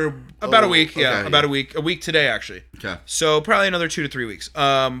been there for about a week. Yeah, okay, about a week. A week today, actually. Okay. So probably another 2 to 3 weeks.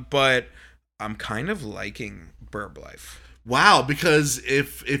 But I'm kind of liking burb life. Wow, because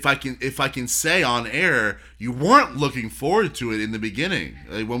if I can say on air, you weren't looking forward to it in the beginning.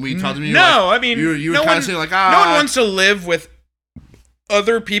 Like when we talked to me, you were kind of saying like, no one wants to live with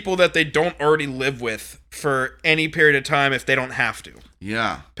other people that they don't already live with for any period of time if they don't have to.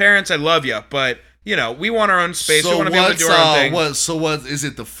 Yeah. Parents, I love you, but we want our own space. We want to be able to do our own thing. So what is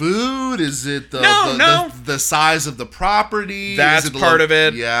it? The food? Is it the size of the property? That's part of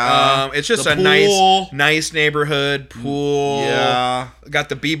it. Yeah. It's just the a nice neighborhood pool. Yeah. Got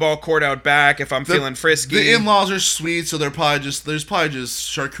the b-ball court out back if I'm feeling frisky. The in-laws are sweet, so there's probably just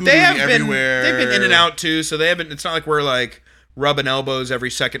charcuterie everywhere. They've been in and out too, so they haven't. It's not like we're like rubbing elbows every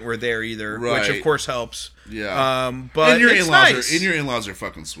second we're there either, right. which of course helps. Yeah. But and your it's in-laws nice. your in-laws are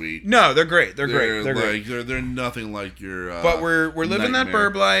fucking sweet. No, they're great. They're great. great. They're nothing like your. But we're living nightmare.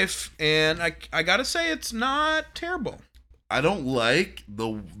 that burb life, and I gotta say it's not terrible. I don't like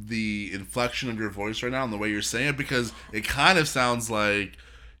the inflection of your voice right now and the way you're saying it, because it kind of sounds like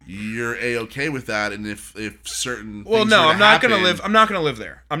you're A-okay with that, and if certain well, things no, were to I'm not happen, gonna live. I'm not gonna live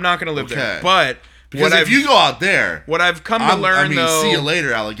there. I'm not gonna live there. But because if you go out there, what I've come to learn though, see you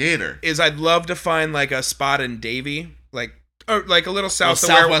later, alligator, is I'd love to find like a spot in Davie, like a little south of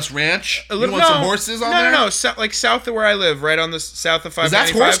Southwest Ranch. You want some horses on there? No, like south of where I live, right on the south of 595.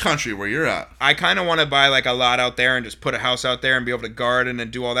 That's horse country where you're at. I kind of want to buy like a lot out there and just put a house out there and be able to garden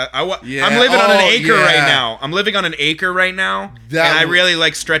and do all that. I'm living on an acre right now. I'm living on an acre right now, and I really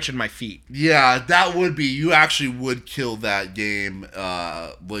like stretching my feet. Yeah, that would be. You actually would kill that game,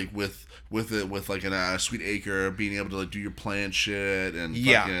 like with like a sweet acre, being able to like do your plant shit and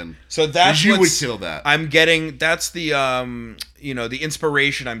fucking. So that's you would kill that. I'm getting. That's the the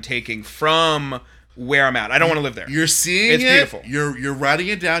inspiration I'm taking from where I'm at. I don't want to live there. You're seeing it's beautiful. You're writing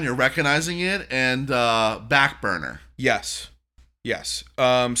it down. You're recognizing it, and back burner. Yes.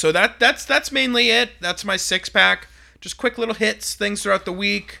 So that's mainly it. That's my 6-pack. Just quick little hits, things throughout the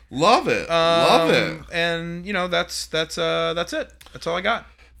week. Love it. Love it. And that's it. That's all I got.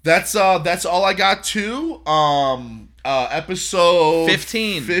 That's all I got too. Episode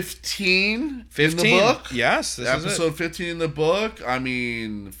 15 in the book. Yes, this is episode 15 in the book. I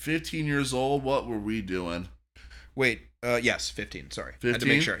mean, 15 years old. What were we doing? Wait, yes, 15. Sorry, 15? I had to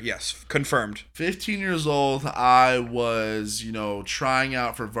make sure. Yes, confirmed. 15 years old. I was, trying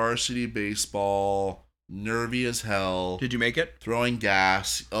out for varsity baseball. Nervy as hell. Did you make it? Throwing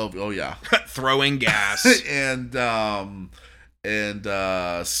gas. Oh yeah. Throwing gas. and then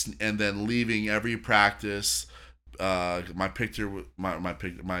leaving every practice. My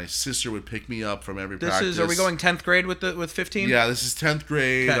sister would pick me up from every practice. Are we going 10th grade with 15? Yeah, this is 10th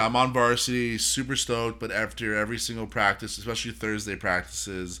grade. Okay. I'm on varsity, super stoked, but after every single practice, especially Thursday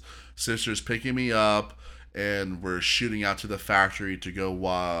practices, sister's picking me up, and we're shooting out to the factory to go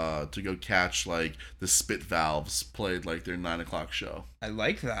catch like the spit valves played like their 9 o'clock show. I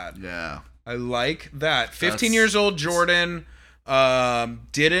like that. Yeah. I like that. 15 That's- years old Jordan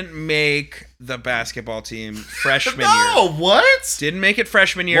didn't make the basketball team freshman year. No, what? Didn't make it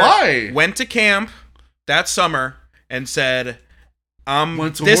freshman year. Why? Went to camp that summer and said,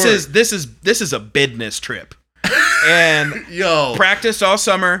 Went to this work. is a business trip." And Yo, practiced all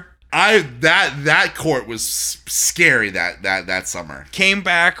summer. that court was scary that summer. Came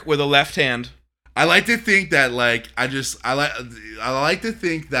back with a left hand. I like to think that I like to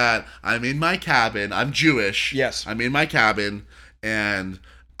think that I'm in my cabin. I'm Jewish. Yes. I'm in my cabin and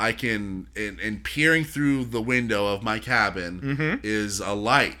I can and peering through the window of my cabin is a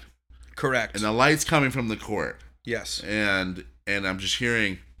light. Correct. And the light's coming from the court. Yes. And I'm just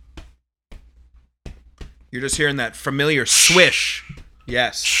hearing You're just hearing that familiar swish.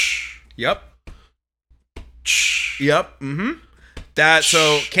 Yes. Yep. Yep. Mm-hmm. That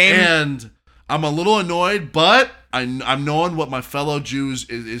so came and I'm a little annoyed, but I'm knowing what my fellow Jews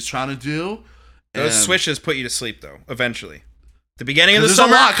is trying to do. Those and- swishes put you to sleep though, eventually. The beginning of the 'Cause there's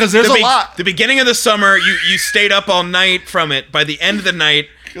a summer, lot, 'cause there's a lot. The beginning of the summer, you stayed up all night from it. By the end of the night,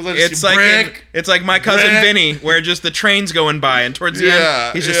 'Cause I just it's see like brick, it's like my cousin brick. Vinny, where just the train's going by, and towards the Yeah,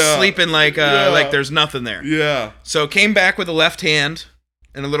 end, he's just yeah. sleeping like there's nothing there. Yeah. So came back with a left hand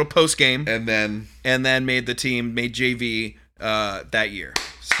and a little post game, And then made the team, made JV that year.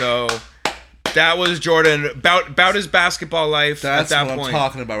 So that was Jordan about his basketball life that's at that what point. I'm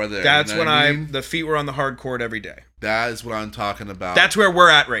talking about right there. That's You know when what I mean? the feet were on the hard court every day. That is what I'm talking about. That's where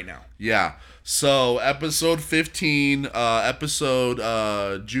we're at right now. Yeah. So episode 15,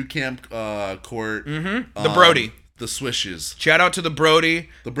 Jew Camp Court. The Brody. The Swishes. Shout out to the Brody.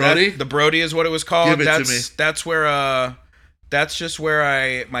 The Brody? The Brody is what it was called. Give it to me. That's where that's just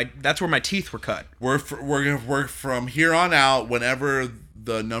where that's where my teeth were cut. We're from here on out. Whenever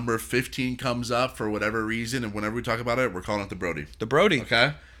the number 15 comes up for whatever reason, and whenever we talk about it, we're calling it the Brody. The Brody.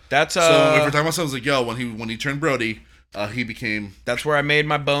 Okay. That's So if we're talking about something like when he turned Brody, he became. that's where I made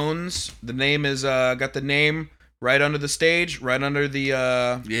my bones. The name is got the name right under the stage, right under the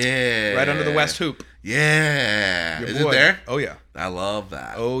Yeah. right under the West Hoop. Yeah. Your Is boy. it there? Oh yeah. I love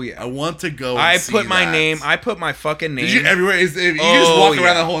that. Oh yeah. I want to go. I And put see my that. name. I put my fucking name. Did you everywhere? You just Oh, walk yeah.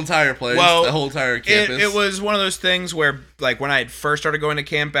 around the whole entire place, Well, the whole entire campus. It was one of those things where, like, when I had first started going to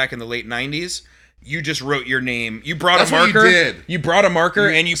camp back in the late 90s, you just wrote your name. You brought That's a what you marker. did. You brought a marker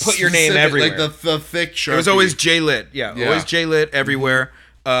and you put your name Specific, everywhere. like the thick Sharpie. It was always J-Lit. Yeah, Yeah. always J-Lit everywhere.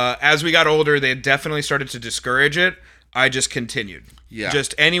 As we got older, they definitely started to discourage it. I just continued. Yeah.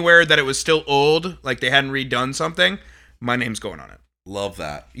 Just anywhere that it was still old, like they hadn't redone something, my name's going on it. Love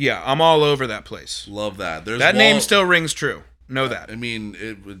that. Yeah, I'm all over that place. Love that. There's That name still rings true. Know that. I mean,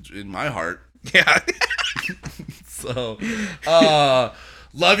 it was in my heart. Yeah. So,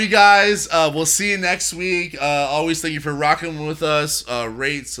 love you guys. We'll see you next week. Always thank you for rocking with us.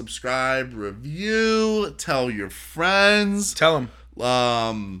 Rate, subscribe, review, tell your friends. Tell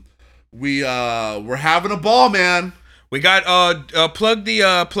them. We're having a ball, man. We got plug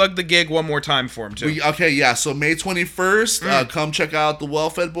the gig one more time for him too. So May 21st, come check out the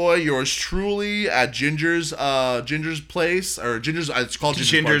Well-Fed Boy, yours truly at Ginger's Place, or Ginger's, it's called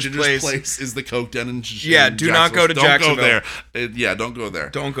Ginger's Place is the Coke Den in Yeah, do not go to Jacksonville. Don't go there. Don't go there.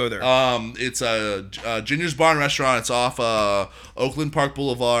 Don't go there. It's a Ginger's Bar and Restaurant. It's off Oakland Park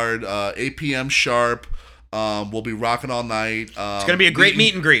Boulevard, 8 p.m. sharp. We'll be rocking all night. It's gonna be a great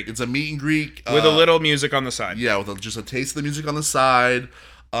meet and greet. It's a meet and greet with a little music on the side. Yeah, with just a taste of the music on the side.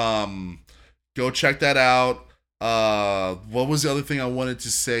 Go check that out. What was the other thing I wanted to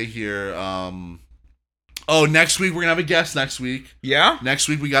say here? Next week we're gonna have a guest. Next week. Yeah. Next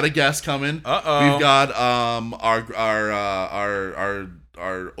week we got a guest coming. Uh-oh. We've got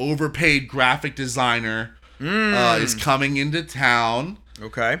our overpaid graphic designer is coming into town.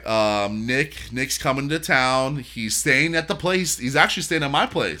 Okay. Nick's coming to town. He's staying at the place. He's actually staying at my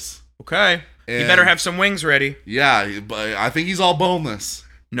place. Okay. He And- better have some wings ready. Yeah, but I think he's all boneless.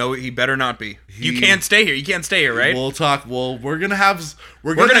 No, he better not be. You can't stay here. You can't stay here, right? We'll talk. Well, we're gonna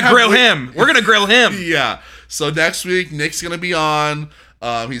grill him. We're gonna grill him. Yeah. So next week, Nick's gonna be on.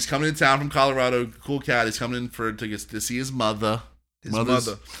 He's coming to town from Colorado. Cool cat. He's coming in to see his mother. His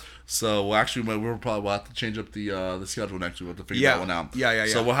mother. So we'll have to change up the schedule next week. We'll have to figure that one out. Yeah.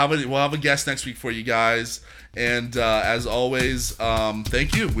 So we'll have a guest next week for you guys. And as always,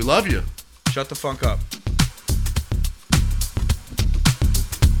 thank you. We love you. Shut the funk up.